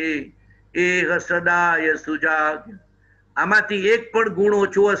વિશે એહ સદાય સુજાગ. આમાંથી એક પણ ગુણ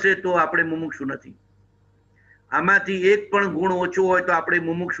ઓછો હશે તો આપણે મુમુક્ષુ નથી. આમાંથી એક પણ ગુણ ઓછો હોય તો આપણે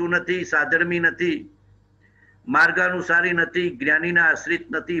મુમુક્ષુ નથી, સાધર્મી નથી, માર્ગાનુસારી નથી, જ્ઞાનીના આશ્રિત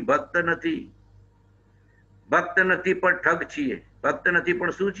નથી, ભક્ત નથી. ભક્ત નથી પણ ઠગ છીએ. ભક્ત નથી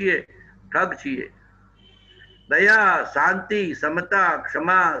પણ શું છીએ? ઠગ છીએ. દયા, શાંતિ, સમતા,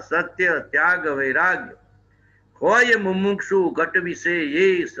 ક્ષમા, સત્ય, ત્યાગ, વૈરાગ્ય, હોય મુમુક્ષુ ઘટ વિશે એ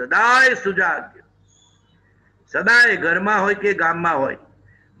સદાય સુજાગ્ય. સદાય ઘરમાં હોય કે ગામમાં હોય,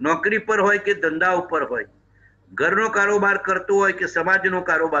 નોકરી પર હોય કે ધંધા ઉપર હોય, ઘરનો કારોબાર કરતો હોય કે સમાજનો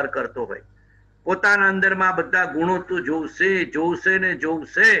કારોબાર કરતો હોય, પોતાના અંદરમાં બધા ગુણો તો જોશે, જોશે ને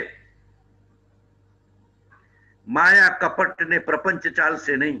જોશે. માયા, કપટ ને પ્રપંચ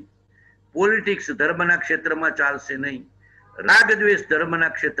ચાલશે નહીં. પોલિટિક્સ ધર્મના ક્ષેત્રમાં ચાલશે નહીં. રાગ દ્વેષ ધર્મના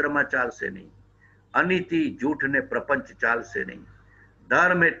ક્ષેત્રમાં ચાલશે નહીં. અનીતિ, જૂઠ ને પ્રપંચ ચાલશે નહીં.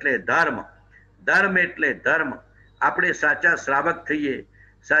 ધર્મ એટલે ધર્મ, ધર્મ એટલે ધર્મ. આપણે સાચા શ્રાવક થઈએ,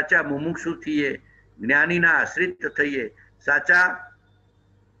 સાચા મુમુક્ષુ થઈએ, જ્ઞાનીના આશ્રિત થઈએ, સાચા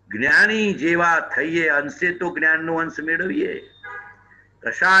જ્ઞાની જેવા થઈએ, અંશે તો જ્ઞાનનો અંશ મેળવીએ.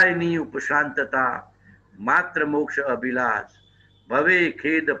 કશાયની ઉપશાંતતા, માત્ર મોક્ષ અભિલાષ, ભવે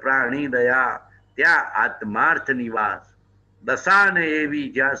ખેદ પ્રાણી દયા, ત્યાં આત્માર્થ નિવાસ. દશાને એવી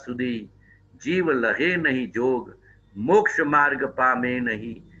જ્યાં સુધી જીવ લહે નહીં જોગ, મોક્ષ માર્ગ પામે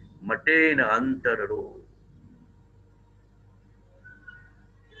નહીં, મટે ન અંતર રોગ.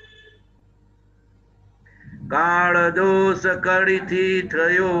 કાળ દોષ કડીથી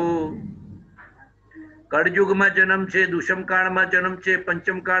થયો. કળયુગમાં જન્મ છે, દુષ્મકાળમાં જન્મ છે,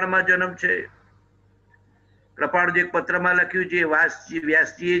 પંચમકાળમાં જન્મ છે. કૃપાળજી એક પત્રમાં લખ્યું છે,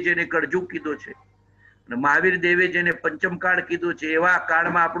 વ્યાસજીએ જેને કળયુગ કીધો છે અને મહાવીર દેવે જેને પંચમકાળ કીધો છે, એવા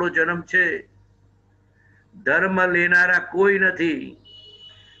કાળમાં આપણો જન્મ છે. ધર્મ લેનારા કોઈ નથી.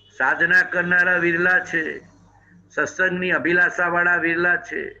 સાધના કરનારા વિરલા છે. સત્સંગની અભિલાષા વાળા વિરલા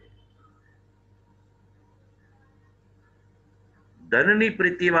છે. ધનની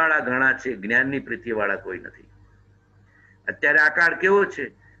પ્રીતિ વાળા ઘણા છે, જ્ઞાનની પ્રીતિ વાળા કોઈ નથી. અત્યારે આ કાળ કેવો છે?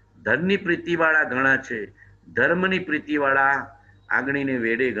 ધનની પ્રીતિ વાળા ઘણા છે, ધર્મની પ્રીતિ વાળા આંગળીને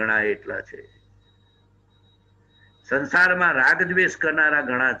વેડે ઘણા એટલા છે. સંસારમાં રાગ દ્વેષ કરનારા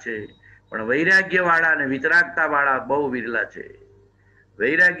ઘણા છે, પણ વૈરાગ્ય વાળા અને વિતરાગતા વાળા બહુ વિરલા છે.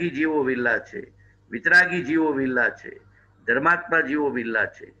 વૈરાગી જીવો વિરલા છે, વિતરાગી જીવો વિરલા છે, ધર્માત્મા જીવો વિરલા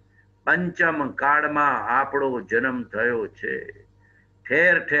છે. પંચમ કાળમાં આપણો જન્મ થયો છે.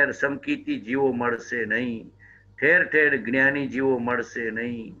 ઠેર ઠેર સમકીતી જીવો મળશે નહીં, ઠેર ઠેર જ્ઞાની જીવો મળશે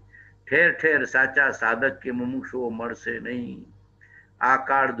નહીં, ઠેર ઠેર સાચા સાધક કે મુમુક્ષુઓ મળશે નહીં. આ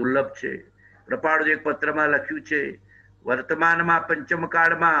કાળ દુર્લભ છે. કૃપાળજી એક પત્રમાં લખ્યું છે, વર્તમાનમાં પંચમ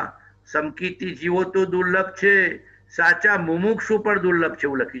કાળમાં સમકીતી જીવો તો દુર્લભ છે, સાચા મુમુક્ષુ પણ દુર્લભ છે.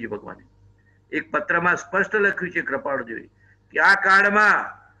 એવું લખ્યું છે ભગવાને. એક પત્રમાં સ્પષ્ટ લખ્યું છે કૃપાળજી કે આ કાળમાં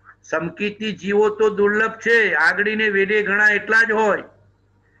સમકીતી જીવો તો દુર્લભ છે. આગળીને વેડે ઘણા એટલા જ હોય.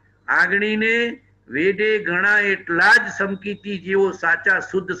 આગળીને વેડે ઘણા એટલા જ સમકીતી જીવો, સાચા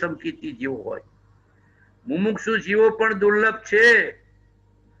શુદ્ધ સમકીતી જીવો હોય. મુમુક્ષુ જીવો પણ દુર્લભ છે.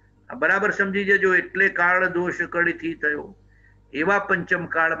 બરાબર સમજી જજો. એટલે કાળ દોષ કડીથી થયો. એવા પંચમ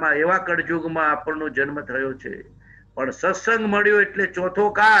કાળમાં, એવા કળયુગમાં આપણનો જન્મ થયો છે. પણ સત્સંગ મળ્યો એટલે ચોથો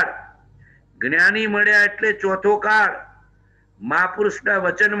કાળ, જ્ઞાની મળ્યા એટલે ચોથો કાળ, મહાપુરુષના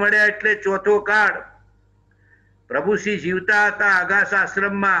વચન મળ્યા એટલે ચોથો કાળ. પ્રભુશ્રી જીવતા હતા આગાસ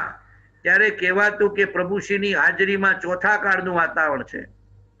આશ્રમમાં, ત્યારે કહેવાતું કે પ્રભુશ્રીની હાજરીમાં ચોથા કાળનું વાતાવરણ છે.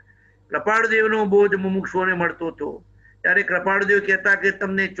 કૃપાળદેવનો બોધ મુમુક્ષુઓને મળતો હતો ત્યારે કૃપાળુદેવ કહેતા કે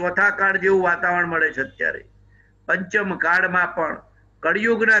તમને ચોથા કાળ જેવું વાતાવરણ મળે છે અત્યારે. પંચમ કાળમાં પણ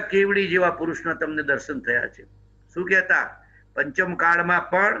કળિયુગના કેવડી જેવા પુરુષના તમને દર્શન થયા છે. શું કહેતા? પંચમ કાળમાં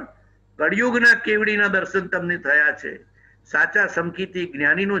પણ કળિયુગના કેવડીના દર્શન તમને થયા છે. સાચા સમકીતી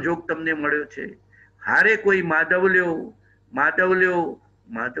જ્ઞાનીનો જોગ તમને મળ્યો છે. હારે કોઈ માધવ લ્યો, માધવ લ્યો,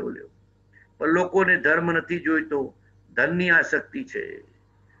 માધવ લ્યો. પણ લોકોને ધર્મ નથી જોઈતો, ધનની આસક્તિ છે,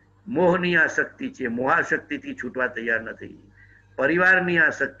 મોહની આસક્તિ છે, મોહાશક્તિથી છૂટવા તૈયાર નથી. પરિવારની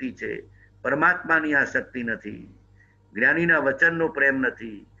આસક્તિ છે, પરમાત્માની આસક્તિ નથી. જ્ઞાનીના વચનનો પ્રેમ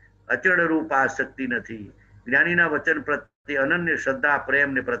નથી, અચળ રૂપ આસક્તિ નથી. જ્ઞાનીના વચન પ્રત્યે અનન્ય શ્રદ્ધા,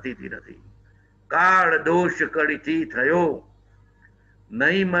 પ્રેમ ને પ્રતીતિ નથી. કાળ દોષ કડીથી થયો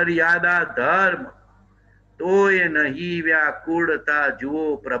નહીં મર્યાદા ધર્મ, તોય નહીં વ્યાકુળતા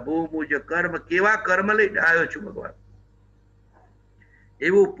જુઓ પ્રભુ મુજ કર્મ. કેવા કર્મ લઈને આવ્યો છું ભગવાન?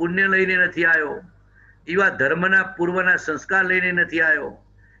 એવું પુણ્ય લઈને નથી આવ્યો, એવા ધર્મના પૂર્વના સંસ્કાર લઈને નથી આવ્યો,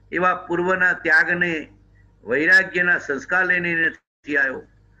 એવા પૂર્વના ત્યાગને વૈરાગ્યના સંસ્કાર લઈને નથી આવ્યો,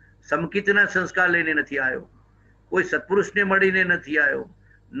 સમકિતના સંસ્કાર લઈને નથી આવ્યો, કોઈ સત્પુરુષને મળીને નથી આવ્યો.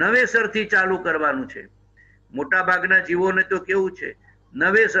 નવેસરથી ચાલુ કરવાનું છે. મોટા ભાગના જીવોને તો કેવું છે?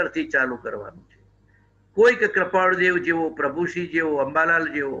 નવેસરથી ચાલુ કરવાનું છે. કોઈક કૃપાળદેવ જેવો, પ્રભુશ્રી જેવો, અંબાલાલ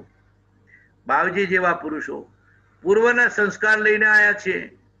જેવો, બાવજી જેવા પુરુષો પૂર્વના સંસ્કાર લઈને આવ્યા છે.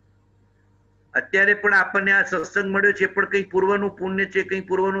 અત્યારે પણ આપણને આ સત્સંગ મળ્યો છે પણ કંઈ પૂર્વનું પુણ્ય છે, કંઈ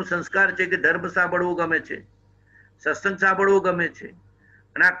પૂર્વનું સંસ્કાર છે કે ધર્મ સાંભળવું ગમે છે, સત્સંગ સાંભળવો ગમે છે.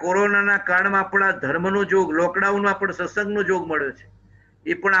 અને આ કોરોનાના કાળમાં પણ આ ધર્મનો જોગ, લોકડાઉનમાં પણ સત્સંગનો જોગ મળ્યો છે.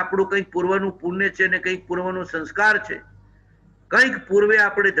 એ પણ આપણું કંઈક પૂર્વનું પુણ્ય છે ને કંઈક પૂર્વનું સંસ્કાર છે. કંઈક પૂર્વે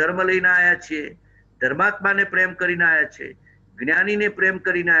આપણે ધર્મ લઈને આવ્યા છીએ, ધર્માત્માને પ્રેમ કરીને આવ્યા છે, જ્ઞાનીને પ્રેમ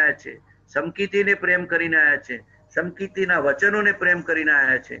કરીને આવ્યા છે, સમકીતીને પ્રેમ કરીને આવ્યા છે, સમકીતીના વચનોને પ્રેમ કરીને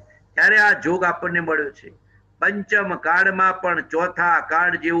આવ્યા છે. ત્યારે આ જોગ આપણને મળ્યો છે. પંચમ કાળમાં પણ ચોથા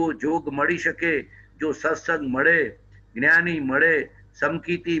કાળ જેવો જોગ મળી શકે જો સત્સંગ મળે, જ્ઞાની મળે,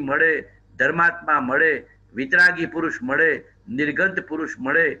 સમકીતી મળે, ધર્માત્મા મળે, વિતરાગી પુરુષ મળે, નિર્ગંત પુરુષ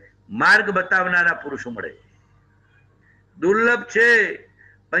મળે, માર્ગ બતાવનારા પુરુષ મળે. દુર્લભ છે.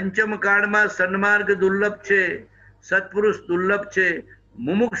 પંચમ કાળમાં સન્માર્ગ દુર્લભ છે, સત્પુરુષ દુર્લભ છે,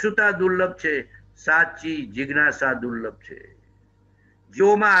 મુમુક્ષુતા દુર્લભ છે, સાચી જિજ્ઞાસા દુર્લભ છે.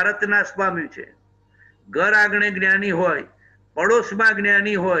 જેઓમાં આરતનાશ પામ્યું છે. ઘર આંગણે જ્ઞાની હોય, પડોશમાં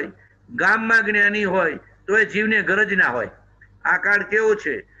જ્ઞાની હોય, ગામમાં જ્ઞાની હોય તો એ જીવને ગરજ ના હોય. આ કાળ કેવો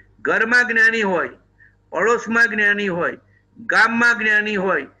છે? ઘરમાં જ્ઞાની હોય, પડોશમાં જ્ઞાની હોય, ગામમાં જ્ઞાની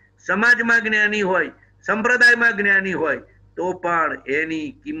હોય, સમાજમાં જ્ઞાની હોય, સંપ્રદાયમાં જ્ઞાની હોય તો પણ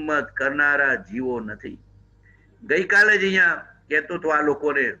એની કિંમત કરનારા જીવો નથી. ગઈકાલે જ અહીંયા કહેતો તો આ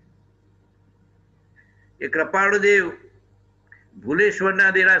લોકોને એ કૃપાળુદેવ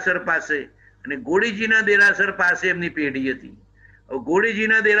ભુલેશ્વરના દેરાસર પાસે અને ગોળીજીના દેરાસર પાસે એમની પેઢી હતી.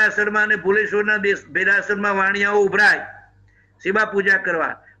 ગોળીજીના દેરાસરમાં અને ભુલેશ્વરના દેરાસરમાં વાણિયાઓ ઉભરાય સેવા પૂજા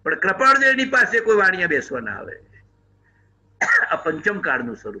કરવા, પણ કૃપાળદેવની પાસે કોઈ વાણિયા બેસવા ના આવે. આ પંચમ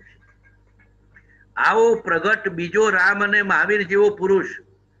કાળનું સ્વરૂપ છે. આવો પ્રગટ બીજો રામ અને મહાવીર જેવો પુરુષ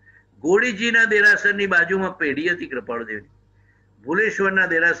ગોળીજીના દેરાસરની બાજુમાં પેઢી હતી કૃપાળદેવની, ભુલેશ્વરના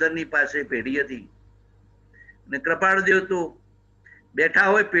દેરાસરની પાસે પેઢી હતી. ને કૃપાળદેવ તો બેઠા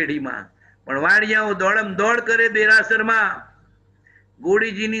હોય પેઢીમાં, પણ વાણિયાઓ દોડમ દોડ કરે દેરાસરમાં.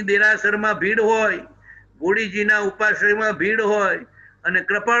 ગોળીજીની દેરાસરમાં ભીડ હોય, ગોળીજીના ઉપાશ્રયમાં ભીડ હોય અને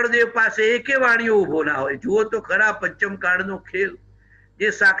કૃપાળદેવ પાસે એકે વાણિયો ઉભો ના હોય. જુઓ તો ખરા પંચમ કાળનો ખેલ.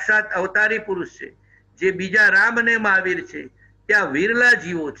 જે સાક્ષાત અવતારી પુરુષ છે, જે બીજા રામ અને મહાવીર છે, ત્યાં વિરલા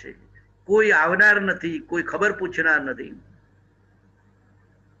જીવો છે. કોઈ આવનાર નથી, કોઈ ખબર પૂછનાર નથી.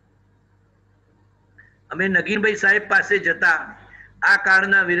 અમે નગીનભાઈ સાહેબ પાસે જતા, આ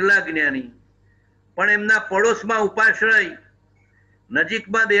કાળના વિરલા જ્ઞાની, પણ એમના પડોશમાં ઉપાશ્રય,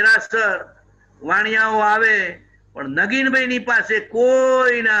 નજીકમાં દેરાસર, વાણિયાઓ આવે પણ નગીનભાઈની પાસે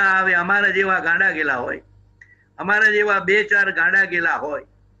કોઈ ના આવે. અમારા જેવા ગાંડા ગેલા હોય, અમારા જેવા બે ચાર ગાંડા ગેલા હોય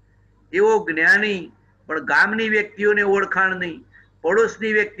એવો જ્ઞાની, પણ ગામની વ્યક્તિઓને ઓળખાણ નહીં,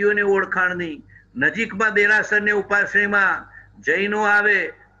 પડોશની વ્યક્તિઓને ઓળખાણ નહીં. નજીકમાં દેરાસર ને ઉપાશ્રયમાં જૈનો આવે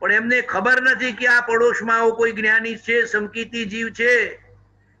પણ એમને ખબર નથી કે આ પડોશમાં આવો કોઈ જ્ઞાની છે, સમકીતી જીવ છે.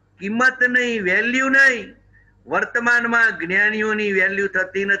 કિંમત નહીં, વેલ્યુ નહીં. વર્તમાનમાં જ્ઞાનીઓની વેલ્યુ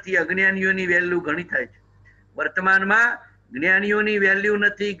થતી નથી, અજ્ઞાનીઓની વેલ્યુ ઘણી થાય છે. વર્તમાનમાં જ્ઞાનીઓની વેલ્યુ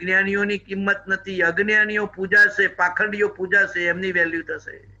નથી, જ્ઞાનીઓની કિંમત નથી. અજ્ઞાનીઓ પૂજાશે, પાખંડીઓ પૂજાશે, એમની વેલ્યુ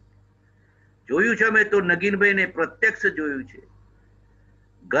થશે. જોયું છે મેં તો નગીનભાઈને પ્રત્યક્ષ જોયું છે.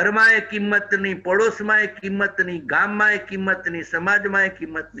 ઘરમાં એ કિંમત નહીં, પડોશમાં એ કિંમત નહીં, ગામમાં એ કિંમત નહીં, સમાજમાં એ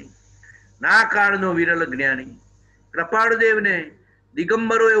કિંમત નહીં. ના કાળનો વિરલ જ્ઞાની કૃપાળદેવને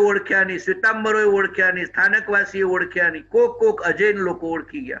દિગંબરોએ ઓળખ્યા નહીં, શ્વેતાંબરોએ ઓળખ્યા નહીં, સ્થાનકવાસીએ ઓળખ્યા નહીં, કોક અજૈન લોકો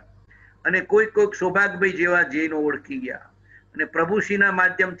ઓળખી ગયા, અને કોઈક સૌભાગભાઈ જેવા જૈનો ઓળખી ગયા, અને પ્રભુશ્રીના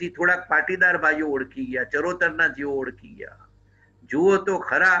માધ્યમથી થોડાક પાટીદાર ભાઈઓ ઓળખી ગયા, ચરોતરના જીવો ઓળખી ગયા. જુઓ તો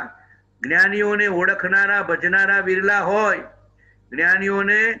ખરા, જ્ઞાનીઓને ઓળખનારા ભજનારા વિરલા હોય,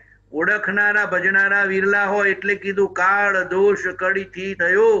 જ્ઞાનીઓને ઓળખનારા ભજનારા વિરલા હોય. એટલે કીધું કાળ દોષ કડીથી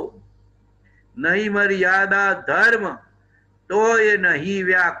થયો, નહીં મર્યાદા ધર્મ, તો એ નહીં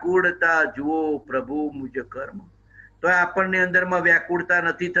વ્યાકુળતા, જુઓ પ્રભુ મુજ કર્મ. તો આપણને અંદરમાં વ્યાકુળતા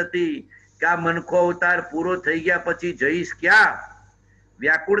નથી થતી કે આ મનખો અવતાર પૂરો થઈ ગયા પછી જઈશ ક્યાં.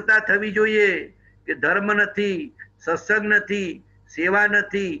 વ્યાકુળતા થવી જોઈએ કે ધર્મ નથી, સત્સંગ નથી, સેવા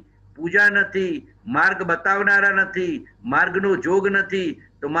નથી, પૂજા નથી, માર્ગ બતાવનારા નથી, માર્ગનો જોગ નથી,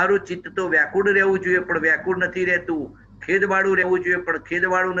 તો મારું ચિત્ત તો વ્યાકુળ રહેવું જોઈએ પણ વ્યાકુળ નથી રહેતું. ખેદવાળું રહેવું જોઈએ પણ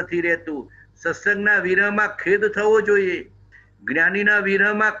ખેદવાળું નથી રહેતું. સત્સંગના વિરહમાં ખેદ થવો જોઈએ, જ્ઞાનીના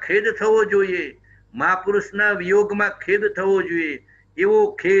વિરહમાં ખેદ થવો જોઈએ, મહાપુરુષના વિયોગમાં ખેદ થવો જોઈએ. એવો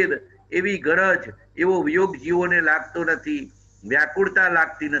ખેદ, એવી ગરજ, એવો વિયોગ જીવોને લાગતો નથી, વ્યાકુળતા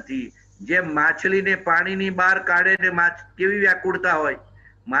લાગતી નથી. જેમ માછલીને પાણીની બહાર કાઢે ને કેવી વ્યાકુળતા હોય,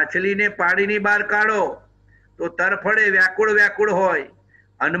 માછલીને પાણીની બહાર કાઢો તો તરફડે વ્યાકુળ હોય.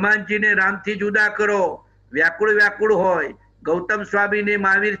 હનુમાનજીને રામથી જુદા કરો, વ્યાકુળ હોય. ગૌતમ સ્વામીને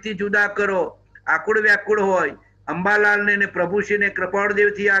મહાવીરથી જુદા કરો, વ્યાકુળ હોય. અંબાલાલને ને પ્રભુશ્રીને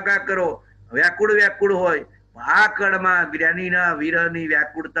કૃપાળદેવથી આગા કરો, વ્યાકુળ હોય. આ કળમાં જ્ઞાનીના વિરહની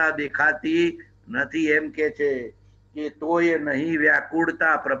વ્યાકુળતા દેખાતી નથી. એમ કે છે કે તોય નહીં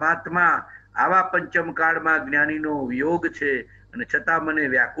વ્યાકુળતા પરમાત્મા. આવા પંચમ કાળમાં જ્ઞાનીનો વિયોગ છે અને છતાં મને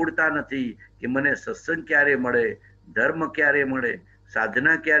વ્યાકુળતા નથી કે મને સત્સંગ ક્યારે મળે, ધર્મ ક્યારે મળે,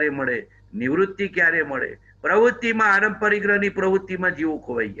 સાધના ક્યારે મળે, નિવૃત્તિ ક્યારે મળે. પ્રવૃત્તિમાં આરંભ પરિગ્રહની પ્રવૃત્તિમાં જીવો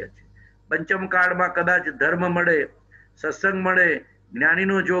ખોવાઈ ગયા છે. પંચમ કાળમાં કદાચ ધર્મ મળે, સત્સંગ મળે,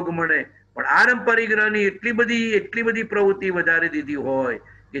 જ્ઞાનીનો જોગ મળે, પણ આરંભ પરિગ્રહની એટલી બધી પ્રવૃત્તિ વધારે દીધી હોય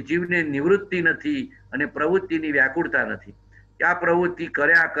કે જીવને નિવૃત્તિ નથી અને પ્રવૃત્તિની વ્યાકુળતા નથી. આ પ્રવૃત્તિ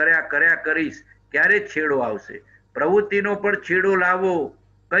કર્યા કરીશ, ક્યારે છેડો આવશે? પ્રવૃત્તિનો પણ છેડો લાવો,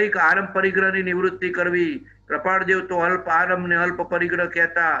 કઈક આરંભ પરિગ્રહની નિવૃત્તિ કરવી. કૃપાળદેવ તો અલ્પ આરંભ ને અલ્પ પરિગ્રહ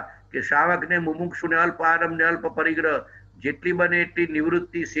કહેતા કે શ્રાવકને મુમુક્ષુને અલ્પ આરંભ ને અલ્પ પરિગ્રહ, જેટલી બને એટલી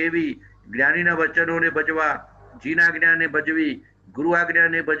નિવૃત્તિ સેવી, જ્ઞાનીના વચનોને ભજવા, જીના જ્ઞાને ભજવી, ગુરુ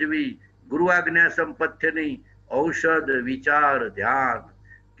આજ્ઞાને ભજવી. ગુરુ આજ્ઞા સંપથ્યની ઔષધ વિચાર ધ્યાન.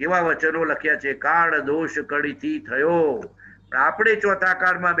 કેવા વચનો લખ્યા છે, કાળ દોષ કડીથી થયો. આપણે ચોથા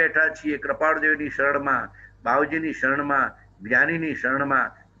કાળમાં બેઠા છીએ, કૃપાળદેવની શરણમાં, બાવજીની શરણમાં, જ્ઞાનીની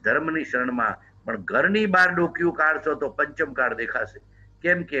શરણમાં, ધર્મની શરણમાં. પણ ઘરની બહાર ડોક્યું કાઢશો તો પંચમ કાળ દેખાશે.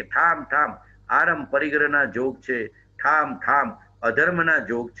 કેમ કે ઠામ આરંભ પરિગ્રહના જોગ છે, ઠામ અધર્મના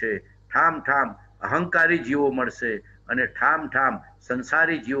જોગ છે, ઠામ અહંકારી જીવો મળશે, અને ઠામ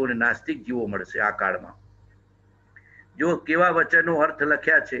સંસારી જીવો અને નાસ્તિક જીવો મળશે આ કાળમાં. જો કેવા વચનો અર્થ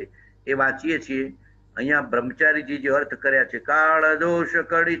લખ્યા છે એ વાંચીએ છીએ. અહીંયા બ્રહ્મચારીજી જે અર્થ કર્યા છે, કાળ દોષ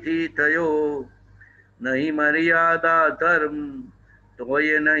કડીથી થયો, નહીં મર્યાદા ધર્મ,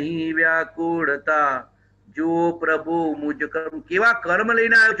 તોય નહીં વ્યાકુળતા, જુઓ પ્રભુ મુજ કર્મ. કેવા કર્મ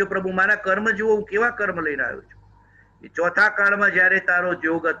લઈને આવ્યો છો પ્રભુ, મારા કર્મ જુઓ, હું કેવા કર્મ લઈને આવ્યો છું. એ ચોથા કાળમાં જયારે તારો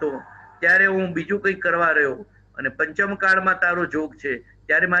જોગ હતો ત્યારે હું બીજું કંઈક કરવા રહ્યો, અને પંચમ કાળમાં તારો જોગ છે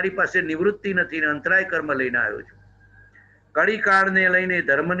ત્યારે મારી પાસે નિવૃત્તિ નથી ને અંતરાય કર્મ લઈને આવ્યો છું. કડી કાળને લઈને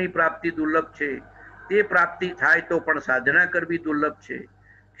ધર્મની પ્રાપ્તિ દુર્લભ છે, તે પ્રાપ્તિ થાય તો પણ સાધના કરવી દુર્લભ છે.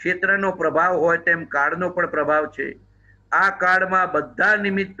 ક્ષેત્રનો પ્રભાવ હોય તેમ કાળનો પણ પ્રભાવ છે. આ કાળમાં બધા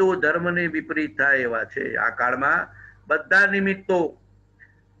નિમિત્તો ધર્મને વિપરીત થાય એવા છે. આ કાળમાં બધા નિમિત્તો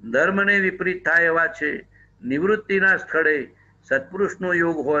ધર્મને વિપરીત થાય એવા છે. નિવૃત્તિના સ્થળે સત્પુરુષનો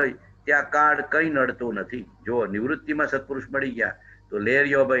યોગ હોય ત્યાં કાળ કઈ નડતો નથી. જો નિવૃત્તિમાં સત્પુરુષ મળી ગયા તો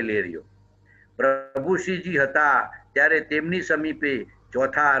લેરિયો ભાઈ લેરિયો. પ્રભુશ્રીજી હતા ત્યારે તેમની સમીપે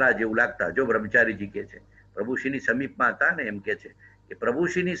ચોથા આરા જેવું લાગતા. જો બ્રહ્મચારીજી કે છે પ્રભુશ્રીની સમીપમાં હતા ને, એમ કે છે કે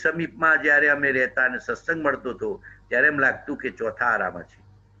પ્રભુશ્રીની સમીપમાં જયારે અમે રહેતા અને સત્સંગ મળતો હતો ત્યારે એમ લાગતું કે ચોથા આરામાં છે.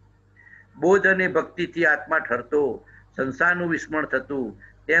 બોધ અને ભક્તિથી આત્મા ઠરતો, સંસારનું વિસ્મરણ થતું.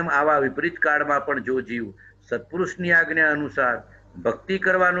 તેમ આવા વિપરીત કાળમાં પણ જો જીવ સત્પુરુષની આજ્ઞા અનુસાર ભક્તિ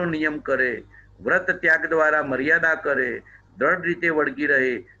કરવાનો નિયમ કરે, વ્રત ત્યાગ દ્વારા મર્યાદા કરે, દ્રઢ રીતે વળગી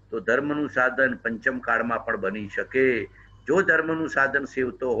રહે તો ધર્મનું સાધન પંચમ કાળમાં પણ બની શકે. જો ધર્મનું સાધન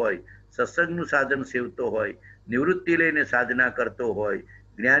સેવતો હોય, સત્સંગનું સાધન સેવતો હોય, નિવૃત્તિ લઈને સાધના કરતો હોય,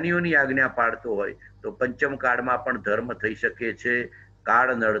 જ્ઞાનીઓની આજ્ઞા પાડતો હોય તો પંચમ કાળમાં પણ ધર્મ થઈ શકે છે.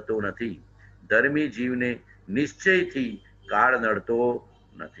 કાળ નડતો નથી. ધર્મી જીવને નિશ્ચયથી કાળ નડતો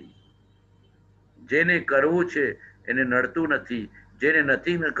નથી. જેને કરવું છે એને નડતું નથી, જેને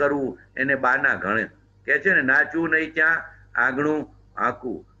નથી કરવું એને બાના ગણે. કે છે ને, નાચવું નહીં ત્યાં આંગણું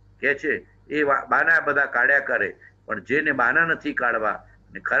આંકું કે છે એ બાના બધા કાઢ્યા કરે, પણ જેને બાના નથી કાઢવા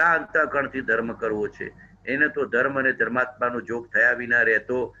ને ખરા અંતઃકરણથી ધર્મ કરવો છે એને તો ધર્મ અને ધર્માત્માનો જોગ થયા વિના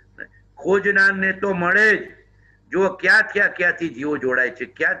રહેતો. ખોજનારને તો મળે જ. જો ક્યાંથી જીવો જોડાય છે,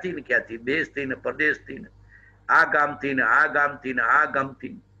 ક્યાંથી ને ક્યાંથી, દેશથી ને પરદેશથી ને, આ ગામથી ને આ ગામથી ને આ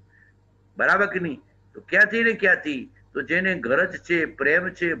ગામથી, બરાબર કે નહીં? તો ક્યાંથી ને ક્યાંથી, તો જેને ગરજ છે, પ્રેમ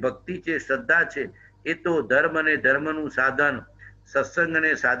છે, ભક્તિ છે, શ્રદ્ધા છે, એ તો ધર્મ અને ધર્મનું સાધન, સત્સંગ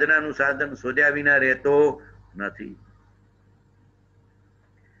અને સાધનાનું સાધન શોધ્યા વિના રહેતો નથી.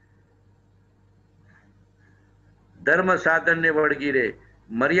 ધર્મ સાધનને વળગી રહે.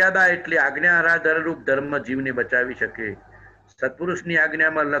 મર્યાદા એટલે આજ્ઞા આરાધન રૂપ ધર્મ જીવને બચાવી શકે. સત્પુરુષની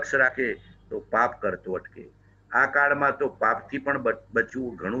આજ્ઞામાં લક્ષ્ય રાખે તો પાપ કરતો અટકે. આ કાળમાં તો પાપથી પણ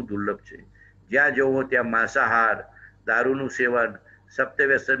બચવું ઘણું દુર્લભ છે. જ્યાં જોવો ત્યાં માંસાહાર, દારૂનું સેવન,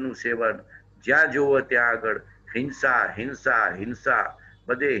 સપ્તવ્યસનનું સેવન, જ્યાં જોવો ત્યાં આગળ હિંસા હિંસા હિંસા,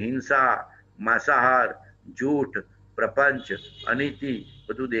 બધે હિંસા, માંસાહાર, જૂઠ, પ્રપંચ, અનીતિ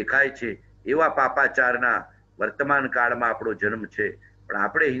બધું દેખાય છે. એવા પાપાચારના વર્તમાન કાળમાં આપણો જન્મ છે. પણ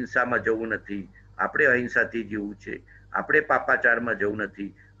આપણે હિંસામાં જવું નથી, આપણે અહિંસાથી જીવવું છે, આપણે પાપાચારમાં જવું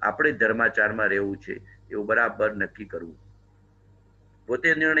નથી, આપણે ધર્માચારમાં રહેવું છે. એવું બરાબર નક્કી કરવું,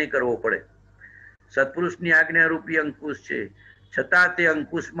 પોતે નિર્ણય કરવો પડે. સત્પુરુષની આજ્ઞા રૂપી અંકુશ છે, છતાં તે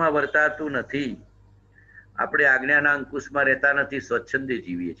અંકુશમાં વર્તાતું નથી. આપણે આજ્ઞાના અંકુશમાં રહેતા નથી, સ્વચ્છંદે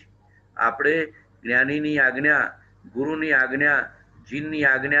જીવીએ છીએ. આપણે જ્ઞાનીની આજ્ઞા, ગુરુની આજ્ઞા, જીનની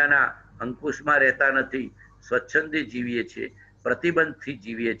આજ્ઞાના અંકુશમાં રહેતા નથી, સ્વચ્છંદે જીવીએ છીએ, પ્રતિબંધથી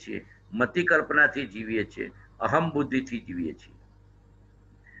જીવીએ છીએ, મતિ કલ્પનાથી જીવીએ છીએ, અહમ બુદ્ધિથી જીવીએ છીએ.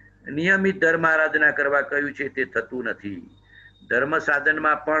 નિયમિત ધર્મ આરાધના કરવા કહ્યું છે તે થતું નથી. ધર્મ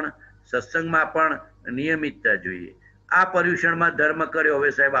સાધનમાં પણ સત્સંગમાં પણ નિયમિતતા જોઈએ. આ પર્યુષણમાં ધર્મ કર્યો,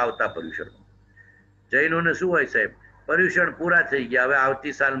 હવે સાહેબ આવતા પર્યુષણમાં જૈનોને શું હોય સાહેબ, પર્યુષણ પૂરા થઈ ગયા, હવે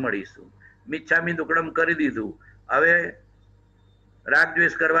આવતી સાલ મળીશું. મિચ્છામી દુક્કડમ કરી દીધું, હવે રાગ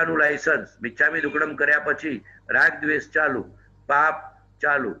દ્વેષ કરવાનું લાયસન્સ. મિચ્છામી દુક્કડમ કર્યા પછી રાગ દ્વેષ ચાલુ, પાપ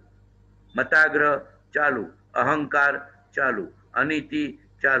ચાલુ, મતાગ્રહ ચાલુ, અહંકાર ચાલુ, અનીતિ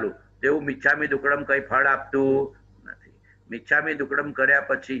ચાલુ. તેવું મિચ્છામી દુક્કડમ કઈ ફળ આપતું નથી. મિચ્છામી દુક્કડમ કર્યા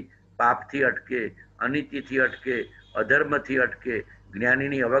પછી પાપથી અટકે, અનીતિથી અટકે, અધર્મથી અટકે,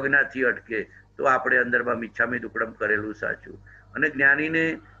 જ્ઞાનીની અવજ્ઞાથી અટકે, તો આપણે અંદરમાં મિચ્છામી દુક્કડમ કરેલું સાચું. અને જ્ઞાનીને,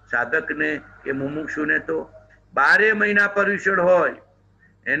 સાધકને કે મુમુક્ષુને તો 12 મહિના પર્યુષણ હોય,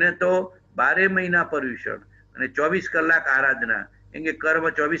 એને તો 12 મહિના પર્યુષણ અને 24 કલાક આરાધના. કેમ કે કર્મ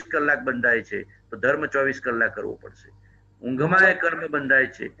 24 કલાક બંધાય છે, તો ધર્મ 24 કલાક કરવો પડશે. ઊંઘમાં એ કર્મ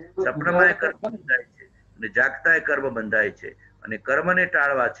બંધાય છે, સપનામાં એ કર્મ બંધાય છે, અને જાગતા એ કર્મ બંધાય છે. અને કર્મને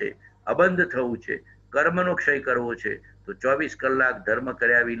ટાળવા છે, અબંધ થવું છે, કર્મનો ક્ષય કરવો છે, તો 24 કલાક ધર્મ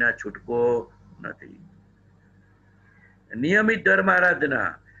કર્યા વિના છૂટકો નથી. નિયમિત ધર્મ આરાધના.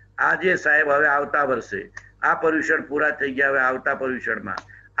 આજે સાહેબ હવે આવતા વર્ષે આ પર્યુષણ પૂરા થઈ ગયા, હવે આવતા પર્યુષણમાં,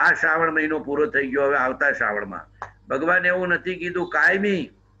 આ શ્રાવણ મહિનો પૂરો થઈ ગયો, હવે આવતા શ્રાવણમાં ભગવાન એવું નથી કીધું કાયમી,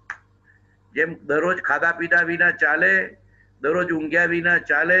 જેમ દરરોજ ખાધા પીધા વિના ચાલે, દરરોજ ઊંઘ્યા વિના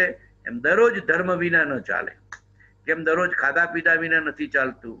ચાલે, એમ દરરોજ ધર્મ વિના ન ચાલે. કેમ દરરોજ ખાધા પીધા વિના નથી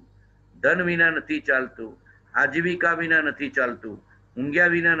ચાલતું, ધન વિના નથી ચાલતું, આજીવિકા વિના નથી ચાલતું,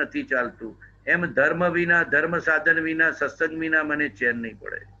 ઊંઘ્યા વિના નથી ચાલતું, એમ ધર્મ વિના, ધર્મ સાધન વિના, સત્સંગ વિના મને ચેન નહીં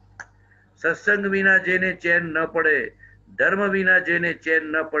પડે. સત્સંગ વિના જેને ચેન ન પડે, ધર્મ વિના જેને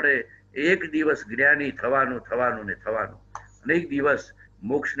ચેન ન પડે, એક દિવસ જ્ઞાની થવાનું થવાનું ને થવાનું, અને એક દિવસ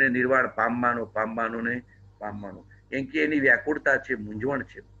મોક્ષને નિર્વાણ પામવાનું ને પામવાનું. કેમ કે એની વ્યાકુળતા છે, મૂંઝવણ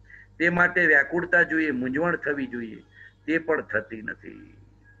છે. તે માટે વ્યાકુળતા જોઈએ, મૂંઝવણ થવી જોઈએ, તે પણ થતી નથી.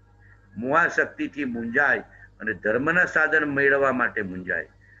 મોહાશક્તિથી મૂંઝાય અને ધર્મના સાધન મેળવવા માટે મૂંઝાય,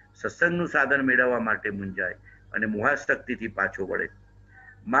 સત્સંગનું સાધન મેળવવા માટે મૂંઝાય અને મોહાશક્તિથી પાછો વળે.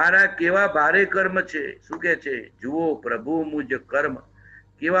 મારા કેવા ભારે કર્મ છે, શું કે છે, જુઓ પ્રભુ મુજ કર્મ,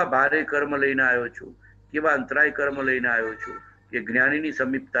 કેવા ભારે કર્મ લઈને આવ્યો છું, કેવા અંતરાય કર્મ લઈને આવ્યો છું, કે જ્ઞાનીની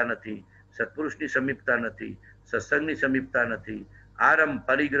સમીપતા નથી, સત્પુરુષની સમીપતા નથી, સત્સંગની સમીપતા નથી. આરંભ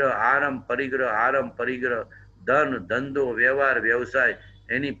પરિગ્રહ, આરંભ પરિગ્રહ, આરંભ પરિગ્રહ, ધન, ધંધો, વ્યવહાર, વ્યવસાય,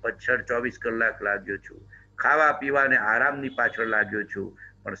 એની પાછળ 24 કલાક લાગ્યો છું. ખાવા પીવાને આરામની પાછળ લાગ્યો છું.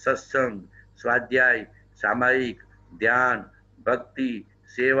 પણ સત્સંગ, સ્વાધ્યાય, સામાયિક, ધ્યાન, ભક્તિ,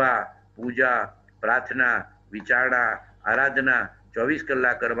 સેવા, પૂજા, પ્રાર્થના, વિચારણા, આરાધના 24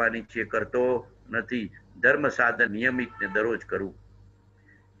 કલાક કરવાની છે, કરતો નથી. ધર્મ સાધન નિયમિત ને દરરોજ કરવું.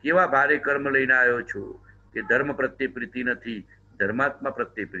 કેવા ભારે કર્મ લઈને આવ્યો છું, કે ધર્મ પ્રત્યે પ્રીતિ નથી, ધર્માત્મા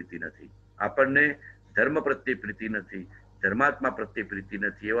પ્રત્યે પ્રીતિ નથી. આપણને ધર્મ પ્રત્યે પ્રીતિ નથી, ધર્માત્મા પ્રત્યે પ્રીતિ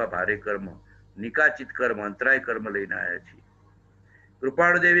નથી. એવા ભારે કર્મ, નિકાચિત કર્મ, અંતરાય કર્મ લઈને આવ્યા છીએ.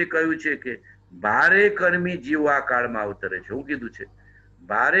 કૃપાળુદેવે કહ્યું છે કે ભારે કર્મી જીવ આ કાળમાં અવતરે છે. શું કીધું છે?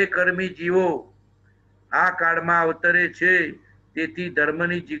 ભારે કર્મી જીવો આ કાળમાં અવતરે છે, તેથી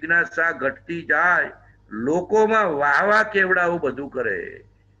ધર્મની જિજ્ઞાસા ઘટતી જાય. લોકોમાં વાહવા કેવડાવું બધું કરે.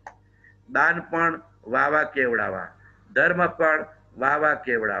 દાન પણ વાહવા કેવડાવા, ધર્મ પણ વાહવા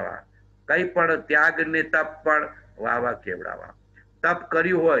કેવડાવા, કઈ પણ ત્યાગ ને તપ પણ વાહવા કેવડાવા. તપ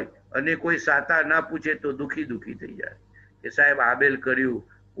કર્યું હોય અને કોઈ સાતા ના પૂછે તો દુખી દુખી થઈ જાય કે સાહેબ આબેલ કર્યું,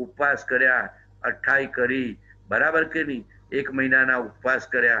 ઉપવાસ કર્યા, અઠાઈ કરી, બરાબર કે નહીં, 1 મહિનાના ઉપવાસ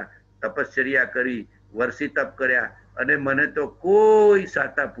કર્યા, તપશ્ચર્યા કરી, વર્ષી તપ કર્યા, અને મને તો કોઈ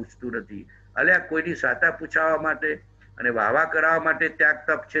સાતા પૂછતું નથી. અલ્યા કોઈની સાતા પૂછાવા માટે અને વાહવા કરાવવા માટે ત્યાગ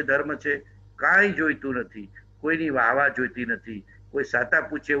તપ છે, ધર્મ છે, કાંઈ જોઈતું નથી. કોઈની વાહવા જોઈતી નથી, કોઈ સાતા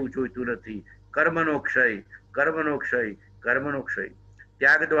પૂછે એવું જોઈતું નથી. કર્મનો ક્ષય, કર્મનો ક્ષય, કર્મનો ક્ષય.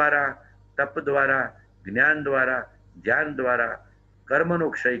 ત્યાગ દ્વારા, તપ દ્વારા, જ્ઞાન દ્વારા, ધ્યાન દ્વારા કર્મનો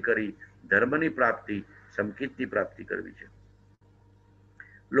ક્ષય કરી ધર્મની પ્રાપ્તિ, સંકિતની પ્રાપ્તિ કરવી છે.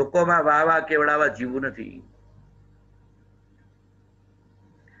 લોકોમાં વાહવા કેવડાવા જીવવું નથી.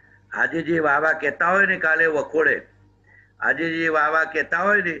 આજે જે વાહવા કહેતા હોય ને કાલે વખોડે. આજે જે વાહવા કહેતા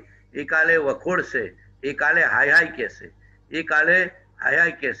હોય ને એ કાલે વખોડશે, એ કાલે હાય હાય કહેશે, એ કાલે હાય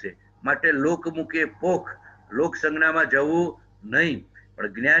હાય કહેશે. માટે લોકમુખે પોખ, લોક સંજ્ઞામાં જવું નહીં,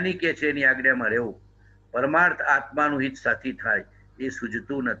 પણ જ્ઞાની કે છે એની આજ્ઞામાં રહેવું. પરમાર્થ આત્માનું હિત સાથી થાય એ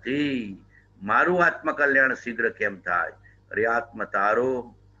સૂઝતું નથી. મારું આત્મકલ્યાણ શીઘ્ર કેમ થાય? અરે આત્મ તારો,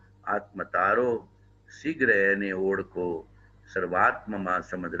 આત્મ તારો, શીઘ્ર એને ઓળખો, સર્વાત્મમાં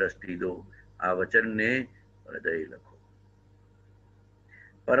સમદ્રષ્ટિ દો. આ વચનને હૃદય લખો.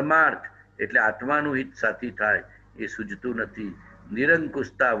 પરમાર્થ એટલે આત્માનું હિત સાથી થાય એ સૂઝતું નથી.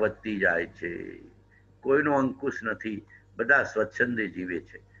 નિરંકુશતા વધતી જાય છે. કોઈનો અંકુશ નથી. બધા સ્વચ્છંદે જીવે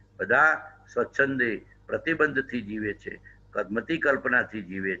છે. બધા સ્વચ્છંદે પ્રતિબંધથી જીવે છે. મતિ કલ્પનાથી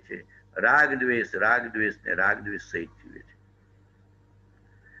જીવે છે. રાગ દ્વેષ ને રાગ દ્વેષ સહિત જીવે છે.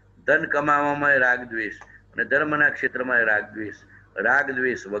 ધન કમાવામાં રાગ દ્વેષ અને ધર્મના ક્ષેત્રમાં રાગ દ્વેષ. રાગ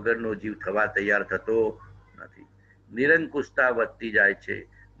દ્વેષ વગરનો જીવ થવા તૈયાર થતો નથી. નિરંકુશતા વધતી જાય છે.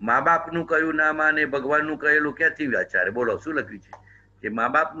 મા બાપનું કયું ના માને, ભગવાનનું કહેલું ક્યાંથી વિચારે? બોલો શું લખ્યું છે? કે મા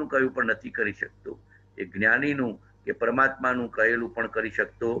બાપનું કયું પણ નથી કરી શકતો, એ જ્ઞાનીનું કે પરમાત્માનું કહેલું પણ કરી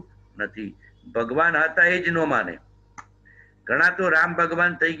શકતો નથી. ભગવાન હતા એ જ ન માને. ઘણા તો રામ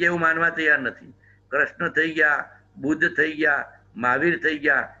ભગવાન થઈ ગયા એવું માનવા તૈયાર નથી. કૃષ્ણ થઈ ગયા, બુદ્ધ થઈ ગયા, મહાવીર થઈ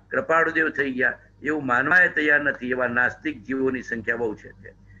ગયા, કૃપાળુદેવ થઈ ગયા એવું માનવા તૈયાર નથી. એવા નાસ્તિક જીવોની સંખ્યા બહુ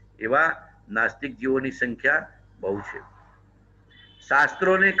છે. એવા નાસ્તિક જીવોની સંખ્યા બહુ છે.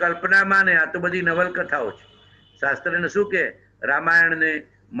 શાસ્ત્રોને કલ્પના માને. આ તો બધી નવલકથાઓ છે. શાસ્ત્રને શું કે? રામાયણને,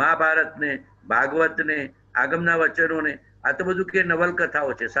 મહાભારતને, ભાગવતને, આગમના વચનોને, આ તો બધું કે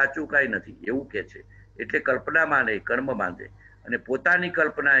નવલકથાઓ છે, સાચું કાંઈ નથી એવું કે છે. એટલે કલ્પના માને, કર્મ બાંધે અને પોતાની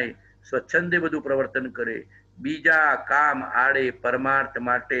કલ્પનાએ સ્વચ્છંદે બધું પ્રવર્તન કરે. બીજા કામ આડે પરમાર્થ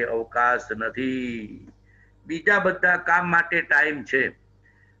માટે અવકાશ નથી. બીજા બધા કામ માટે ટાઈમ છે.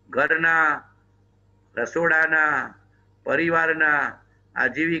 ઘરના, રસોડાના, પરિવારના,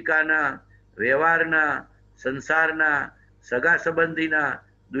 આજીવિકાના, વ્યવહારના, સંસારના, સગા સંબંધીના,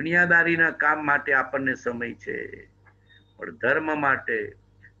 દુનિયાદારીના કામ માટે આપણને સમય છે. પણ ધર્મ માટે,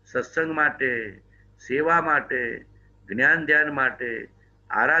 સત્સંગ માટે, સેવા માટે, જ્ઞાન ધ્યાન માટે,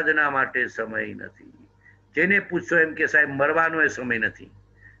 આરાધના માટે સમય નથી. જેને પૂછશો એમ કે સાહેબ મરવાનો એ સમય નથી.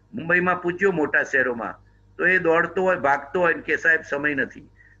 મુંબઈમાં પૂછ્યો, મોટા શહેરોમાં, તો એ દોડતો હોય, ભાગતો હોય કે સાહેબ સમય નથી.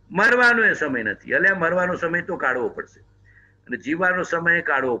 મરવાનો એ સમય નથી. એટલે મરવાનો સમય તો કાઢવો પડશે અને જીવવાનો સમય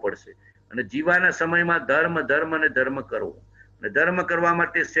કાઢવો પડશે. અને જીવાના સમયમાં ધર્મ, ધર્મ અને ધર્મ કરવો. અને ધર્મ કરવા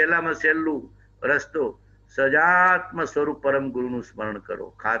માટે સહેલામાં સહેલું રસ્તો, સજાત્મ સ્વરૂપ પરમ ગુરુનું સ્મરણ કરો.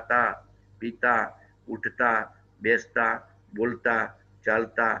 ખાતા, પીતા, ઉઠતા, બેસતા, બોલતા,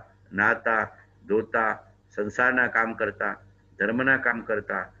 ચાલતા, નાતા, ધોતા, સંસારના કામ કરતા, ધર્મના કામ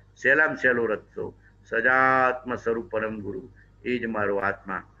કરતા, સહેલામાં સહેલો રસ્તો, સજાત્મ સ્વરૂપ પરમ ગુરુ એ જ મારો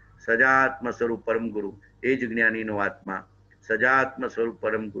આત્મા. સજાત્મ સ્વરૂપ પરમ ગુરુ એ જ જ્ઞાનીનો આત્મા. સજાત્મ સ્વરૂપ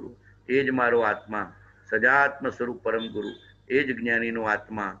પરમ ગુરુ એ જ મારો આત્મા. સજાત્મ સ્વરૂપ પરમ ગુરુ એ જ જ્ઞાનીનો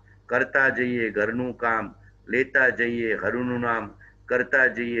આત્મા. કરતા જઈએ ઘરનું કામ, લેતા જઈએ હરુનું નામ, કરતા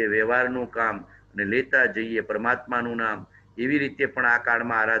જઈએ વ્યવહારનું કામ અને લેતા જઈએ પરમાત્માનું નામ. એવી રીતે પણ આ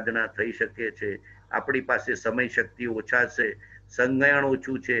કાળમાં આરાધના થઈ શકે છે. આપણી પાસે સમય શક્તિ ઓછા છે, સંજ્ઞાન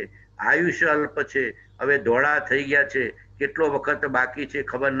ઓછું છે, આયુષ્ય અલ્પ છે. હવે ધોળા થઈ ગયા છે. કેટલો વખત બાકી છે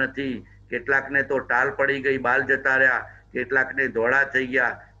ખબર નથી. કેટલાકને તો ટાલ પડી ગઈ, બાલ જતા રહ્યા, કેટલાકને ધોળા થઈ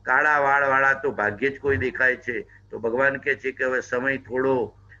ગયા. કાળા વાળ વાળા તો ભાગ્યે જ કોઈ દેખાય છે. તો ભગવાન કહે છે કે હવે સમય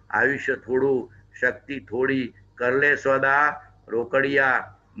થોડો, આયુષ્ય થોડું, શક્તિ થોડી, કરલે સોદા રોકડિયા,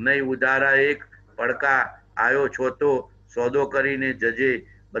 નહીં ઉધારા એક પડકા. આવ્યો છો તો સોદો કરીને જજે.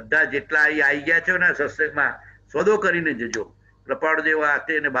 બધા જેટલા અહીં આવી ગયા છો ને સત્સંગમાં, સોદો કરીને જજો. કૃપાળદેવ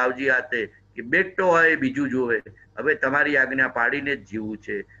હાથે અને બાવજી હાથે કે બેટો હોય એ બીજું જોવે. હવે તમારી આજ્ઞા પાડીને જ જીવવું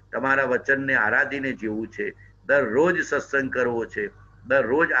છે, તમારા વચનને આરાધીને જીવવું છે, દરરોજ સત્સંગ કરવો છે,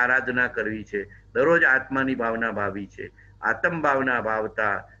 દરરોજ આરાધના કરવી છે, દરરોજ આત્માની ભાવના ભાવી છે. આત્મ ભાવના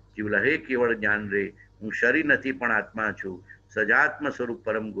ભાવતા જીવ લહે કેવળ જ્ઞાન રે, હું શરીર નથી પણ આત્મા છું, સજાત્મ સ્વરૂપ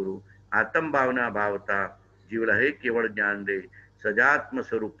પરમ ગુરુ. આત્મ ભાવના ભાવતા જીવ લહે કેવળ જ્ઞાન રે, સજાત્મ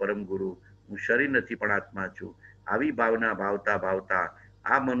સ્વરૂપ પરમ ગુરુ, હું શરીર નથી પણ આત્મા છું. આવી ભાવના ભાવતા ભાવતા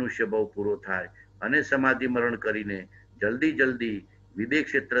આ મનુષ્ય બહુ પૂરો થાય અને સમાધિ મરણ કરીને જલ્દી જલ્દી વિદેહ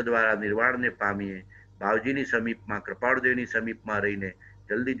ક્ષેત્ર દ્વારા નિર્વાણને પામીએ, બાવજીની સમીપમાં કૃપાળદેવની સમીપમાં રહીને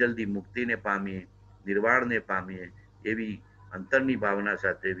જલ્દી જલ્દી મુક્તિને પામીએ, નિર્વાણને પામીએ, એવી અંતરની ભાવના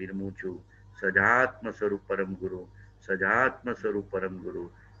સાથે વિરમું છું. સજાત્મ સ્વરૂપ પરમ ગુરુ, સજાત્મ સ્વરૂપ પરમ ગુરુ,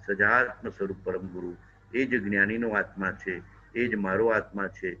 સજાત્મ સ્વરૂપ પરમ ગુરુ. એ જ જ્ઞાનીનો આત્મા છે, એ જ મારો આત્મા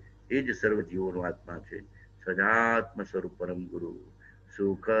છે, એ જ સર્વ જીવોનો આત્મા છે. સજાત્મ સ્વરૂપ પરમ ગુરુ.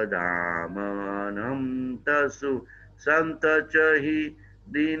 સુખધામ અનંત સુ સંત ચહી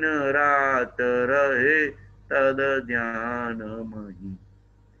દિન રાત રહે તદ ધ્યાન મહી,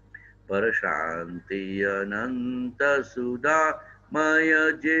 પર શાંતિ અનંત સુધા મય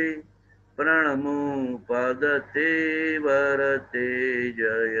જે, પ્રણમો પદ તે વરતે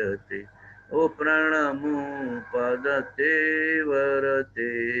જયતે, ઓ પ્રણમો પદ તે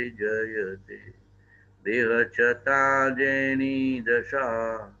વરતે જયતે. દેહ છતાં જેની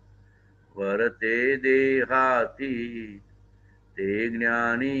દશા વરતે દેહાતી, તે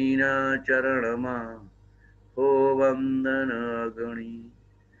જ્ઞાનીના ચરણમાં હો વંદન અગણી.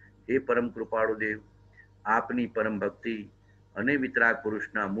 હે પરમ કૃપાળુ દેવ, આપની પરમ ભક્તિ અને વિતરાગ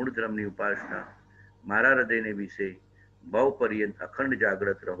પુરુષના મૂળ ધર્મની ઉપાસના મારા હૃદયને વિશે બહુ પર્યંત અખંડ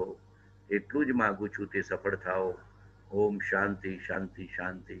જાગ્રત રહો, એટલું જ માગું છું, તે સફળ થાઓ. ઓમ શાંતિ શાંતિ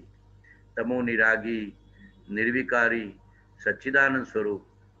શાંતિ. તમો નિરાગી, નિર્વિકારી, સચ્ચિદાનંદ સ્વરૂપ,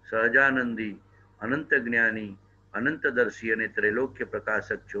 સહજાનંદી, અનંત જ્ઞાની, અનંતદર્શી અને ત્રૈલોક્ય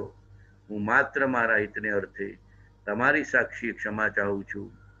પ્રકાશક છો. હું માત્ર મારા હિતને અર્થે તમારી સાક્ષી ક્ષમા ચાહું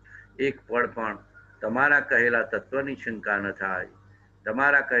છું. એક પળ પણ તમારા કહેલા તત્વની શંકા ન થાય.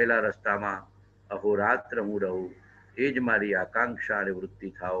 તમારા કહેલા રસ્તામાં અહોરાત્ર હું રહું, એ જ મારી આકાંક્ષા અને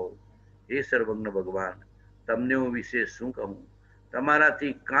વૃત્તિ થાઓ. એ સર્વજ્ઞ ભગવાન, તમને હું વિશે શું કહું?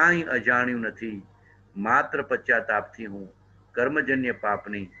 તમારાથી કાંઈ અજાણ્યું નથી. માત્ર પશ્ચાતાપથી હું કર્મજન્ય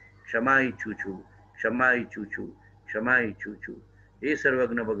પાપની ક્ષમા ઈચ્છું છું, ક્ષમા ઈચ્છું છું, ક્ષમા ઈચ્છું છું. એ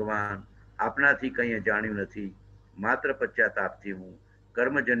સર્વજ્ઞ ભગવાન, આપનાથી કંઈ અજાણ્યું નથી. માત્ર પશ્ચાતાપથી હું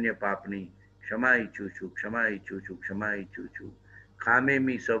કર્મજન્ય પાપની ક્ષમા ઈચ્છું છું, ક્ષમા ઈચ્છું છું, ક્ષમા ઈચ્છું છું. ખામે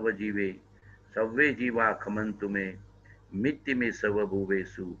મી સવ જીવે, સવ્વે જીવા ખમંતુ મે, મિત્તિ મે સવ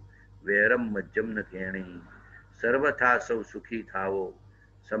ભુવેસુ, વૈરમ મજ્જમ ન કેણી. સર્વથા સૌ સુખી થાવો,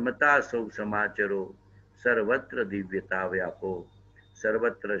 સમતા સૌ સમાચરો, સર્વત્ર દિવ્યતા વ્યાપો,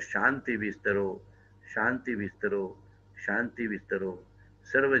 સર્વત્ર શાંતિ વિસ્તરો, શાંતિ વિસ્તરો, શાંતિ વિસ્તરો.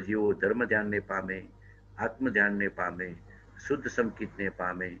 સર્વ જીવો ધર્મ ધ્યાનને પામે, આત્મ ધ્યાનને પામે, શુદ્ધ સંકિતને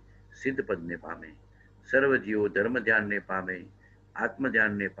પામે, સિદ્ધ પદને પામે. સર્વ જીવો ધર્મ ધ્યાનને પામે, આત્મ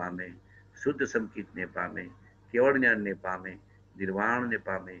ધ્યાનને પામે, શુદ્ધ સંકિતને પામે, કેવળ જ્ઞાનને પામે, નિર્વાણને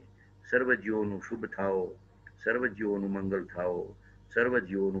પામે. સર્વ જીવોનું શુભ થાઓ, સર્વ જીવોનું મંગલ થાઓ, સર્વ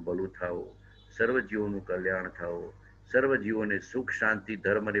જીવોનું ભલું થાઓ, સર્વ જીવોનું કલ્યાણ થાઓ. સર્વ જીવોને સુખ શાંતિ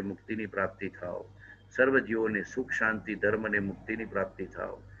ધર્મ અને મુક્તિની પ્રાપ્તિ થાઓ. સર્વ જીવોને સુખ શાંતિ ધર્મ અને મુક્તિની પ્રાપ્તિ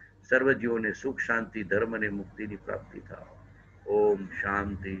થાઓ. સર્વ જીવોને સુખ શાંતિ ધર્મ અને મુક્તિની પ્રાપ્તિ થાઓ. ઓમ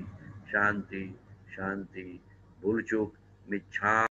શાંતિ શાંતિ શાંતિ. ભૂલચૂક મિચ્છા